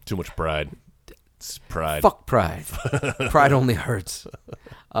pride. Too much pride. It's pride. Fuck pride. Pride only hurts.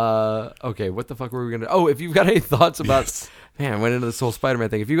 Okay, what the fuck were we going to... Oh, if you've got any thoughts about... Yes. Man, I went into this whole Spider-Man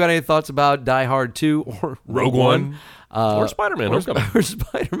thing. If you got any thoughts about Die Hard 2 or Rogue One. Or Spider-Man. Homecoming. or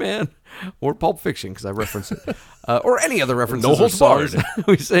Spider-Man or Pulp Fiction, because I referenced it, or any other references. No or holds stars barred.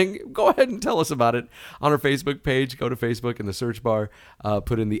 we sing. Go ahead and tell us about it on our Facebook page. Go to Facebook in the search bar,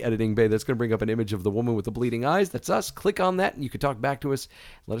 put in the editing bay. That's going to bring up an image of the woman with the bleeding eyes. That's us. Click on that, and you can talk back to us.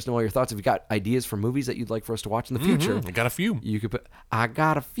 Let us know all your thoughts. If you got ideas for movies that you'd like for us to watch in the future, I got a few. you could put. I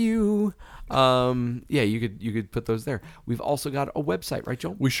got a few. Yeah, you could put those there. We've also got a website, right,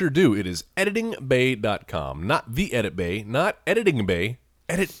 Joel? We sure do. It is editingbay.com. Not the Edit Bay. Not Editing Bay.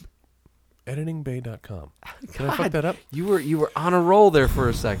 Editingbay.com. Can I fuck that up? You were on a roll there for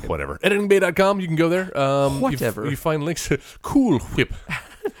a second. Whatever. Editingbay.com. You can go there. Whatever. You find links. Cool Whip.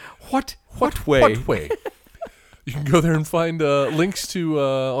 What way? What way? You can go there and find links to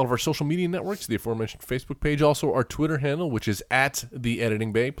all of our social media networks, the aforementioned Facebook page, also our Twitter handle, which is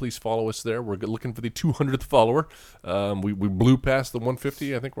 @TheEditingBay. Please follow us there. We're looking for the 200th follower. We blew past the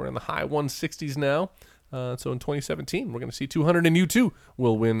 150. I think we're in the high 160s now. So in 2017, we're going to see 200, and you too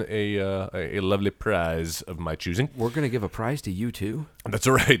will win a lovely prize of my choosing. We're going to give a prize to you too. That's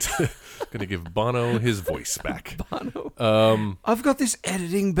right. Going to give Bono his voice back. Bono. I've got this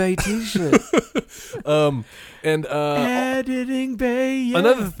Editing Bay T-shirt. Editing Bay. Yeah.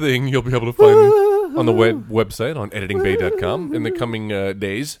 Another thing you'll be able to find on the website on editingbay.com in the coming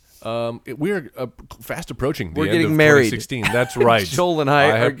days. We are fast approaching the We're end getting of married. 2016. That's right. Joel and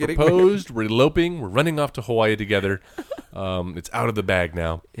I are have getting proposed. We're eloping. We're running off to Hawaii together. It's out of the bag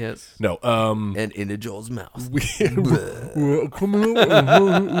now. Yes. No. And into Joel's mouth. It's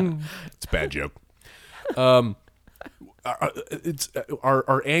a bad joke. It's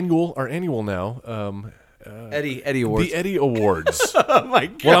our annual now. Eddie Awards. The Eddie Awards. Oh my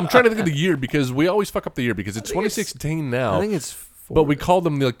God. Well, I'm trying to think of the year because we always fuck up the year because it's 2016 now. I think it's 4. But we call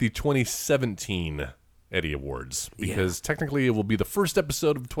them the 2017 Eddie Awards because technically it will be the first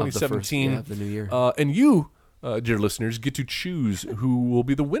episode of 2017 of the new year. And you, dear listeners, get to choose who will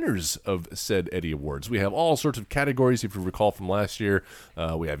be the winners of said Eddie Awards. We have all sorts of categories. If you recall from last year,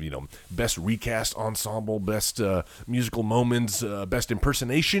 we have best recast ensemble, best musical moments, best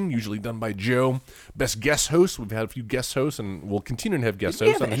impersonation, usually done by Joe, best guest host. We've had a few guest hosts, and we'll continue to have guest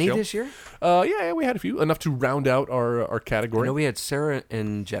hosts on the show. This year? Yeah, we had a few, enough to round out our category. I know we had Sarah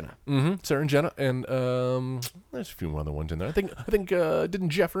and Jenna. Mm-hmm. Sarah and Jenna, and there's a few more other ones in there. I think didn't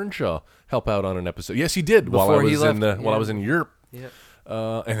Jeff Earnshaw help out on an episode? Yes, he did. While I was in Europe. Yeah.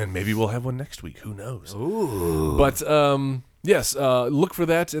 And then maybe we'll have one next week. Who knows? Ooh. But yes, look for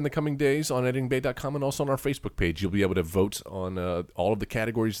that in the coming days on editingbay.com and also on our Facebook page. You'll be able to vote on all of the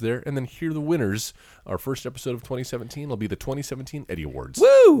categories there and then hear the winners. Our first episode of 2017 will be the 2017 Eddie Awards.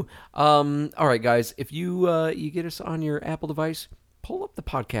 Woo! All right, guys. If you get us on your Apple device, pull up the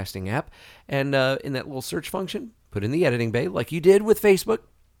podcasting app and in that little search function, put in the Editing Bay like you did with Facebook,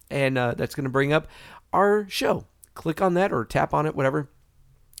 and that's going to bring up our show. Click on that or tap on it, whatever,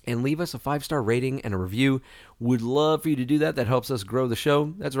 and leave us a 5-star rating and a review. Would love for you to do that. That helps us grow the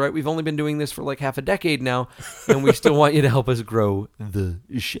show. That's right. We've only been doing this for like half a decade now, and we still want you to help us grow the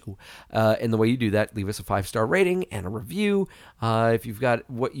show. And the way you do that, leave us a 5-star rating and a review. If you've got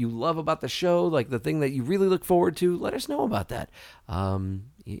what you love about the show, like the thing that you really look forward to, let us know about that. And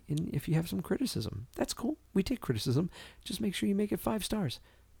if you have some criticism, that's cool. We take criticism. Just make sure you make it 5 stars.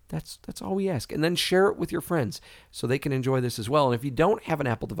 That's all we ask. And then share it with your friends so they can enjoy this as well. And if you don't have an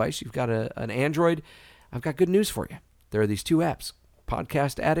Apple device, you've got an Android, I've got good news for you. There are these 2 apps,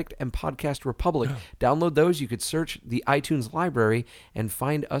 Podcast Addict and Podcast Republic. Download those. You could search the iTunes library and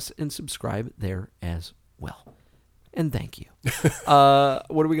find us and subscribe there as well. And thank you. What are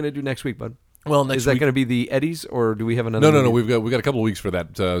we going to do next week, bud? Well, next is that week, going to be the Eddies, or do we have another? No. We've got a couple of weeks for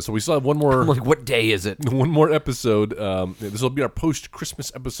that. So we still have one more. I'm like, what day is it? One more episode. This will be our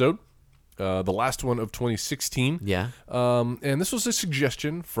post-Christmas episode, the last one of 2016. Yeah. And this was a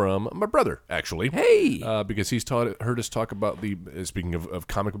suggestion from my brother, actually. Hey. Because he's heard us talk about speaking of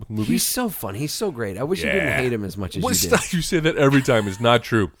comic book movies. He's so fun. He's so great. I wish you didn't hate him as much as you did. You say that every time. It's not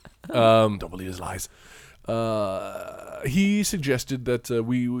true. Don't believe his lies. He suggested that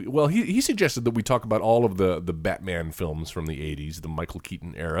he suggested that we talk about all of the Batman films from the 80s, the Michael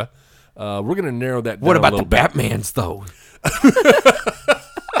Keaton era. We're going to narrow that down. What about a the little bit. Batmans, though?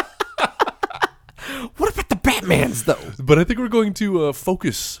 What about the Batmans, though? But I think we're going to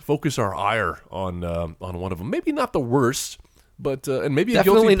focus our ire on one of them. Maybe not the worst, but and maybe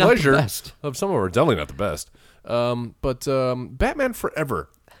Definitely a guilty pleasure not the best. of some of them. Definitely not the best. But Batman Forever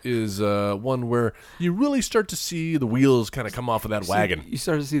is one where you really start to see the wheels kind of come off of that wagon. You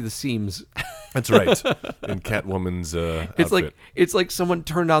start to see the seams. That's right. In Catwoman's outfit. It's like someone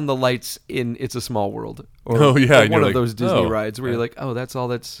turned on the lights in It's a Small World. Or, or one of those Disney rides where you're like, oh, that's all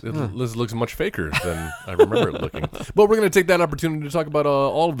that's... This looks much faker than I remember it looking. But we're going to take that opportunity to talk about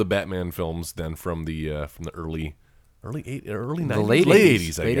all of the Batman films then from the early 90s. The late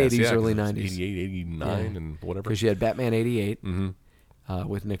 80s, I guess. 80s, early 90s. 88, 89, and whatever. Because you had Batman 88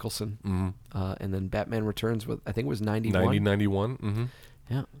 with Nicholson. And then Batman Returns with, I think it was 91. 91. Mm-hmm.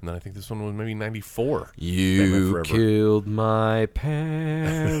 Yeah. And then I think this one was maybe 94. Batman You Forever. killed my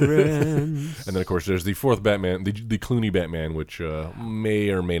parents. And then, of course, there's the fourth Batman, the Clooney Batman, which may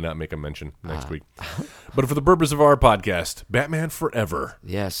or may not make a mention next week. But for the purpose of our podcast, Batman Forever.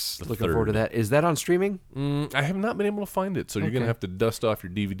 Yes, looking third. forward to that. Is that on streaming? I have not been able to find it, so you're going to have to dust off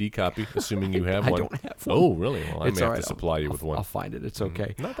your DVD copy, assuming you have I one. don't have one. Oh, really? Well, I It's may all have right. to supply you with one. I'll find it. It's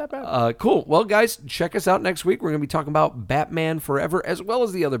okay. Not that bad. Cool. Well, guys, check us out next week. We're going to be talking about Batman Forever, as well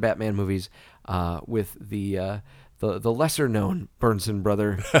as the other Batman movies, with the lesser-known Burnson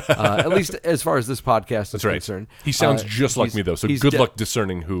brother, at least as far as this podcast is concerned. He sounds just like me, though, so he's good luck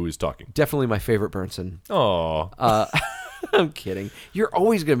discerning who is talking. Definitely my favorite Burnson. Aw. I'm kidding. You're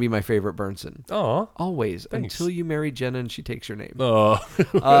always going to be my favorite Burnson. Aw. Always. Thanks. Until you marry Jenna and she takes your name. Or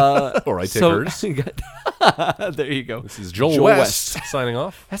I take hers. There you go. This is Joel West signing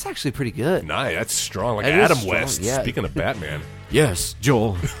off. That's actually pretty good. Nice. That's strong. Like That is Adam strong, West. yeah. Speaking of Batman. Yes,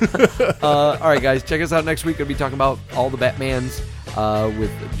 Joel. All right, guys, check us out next week. We'll be talking about all the Batmans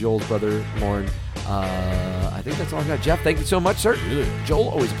with Joel's brother, Lauren. I think that's all I got. Jeff, thank you so much, sir. Joel,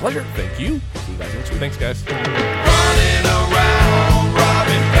 always a pleasure. Thank you. See you guys next week. Thanks, guys. Running around,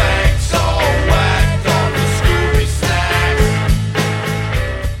 robbing banks, all whacked on the Scooby Snacks.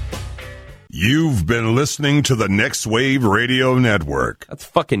 You've been listening to the Next Wave Radio Network. That's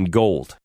fucking gold.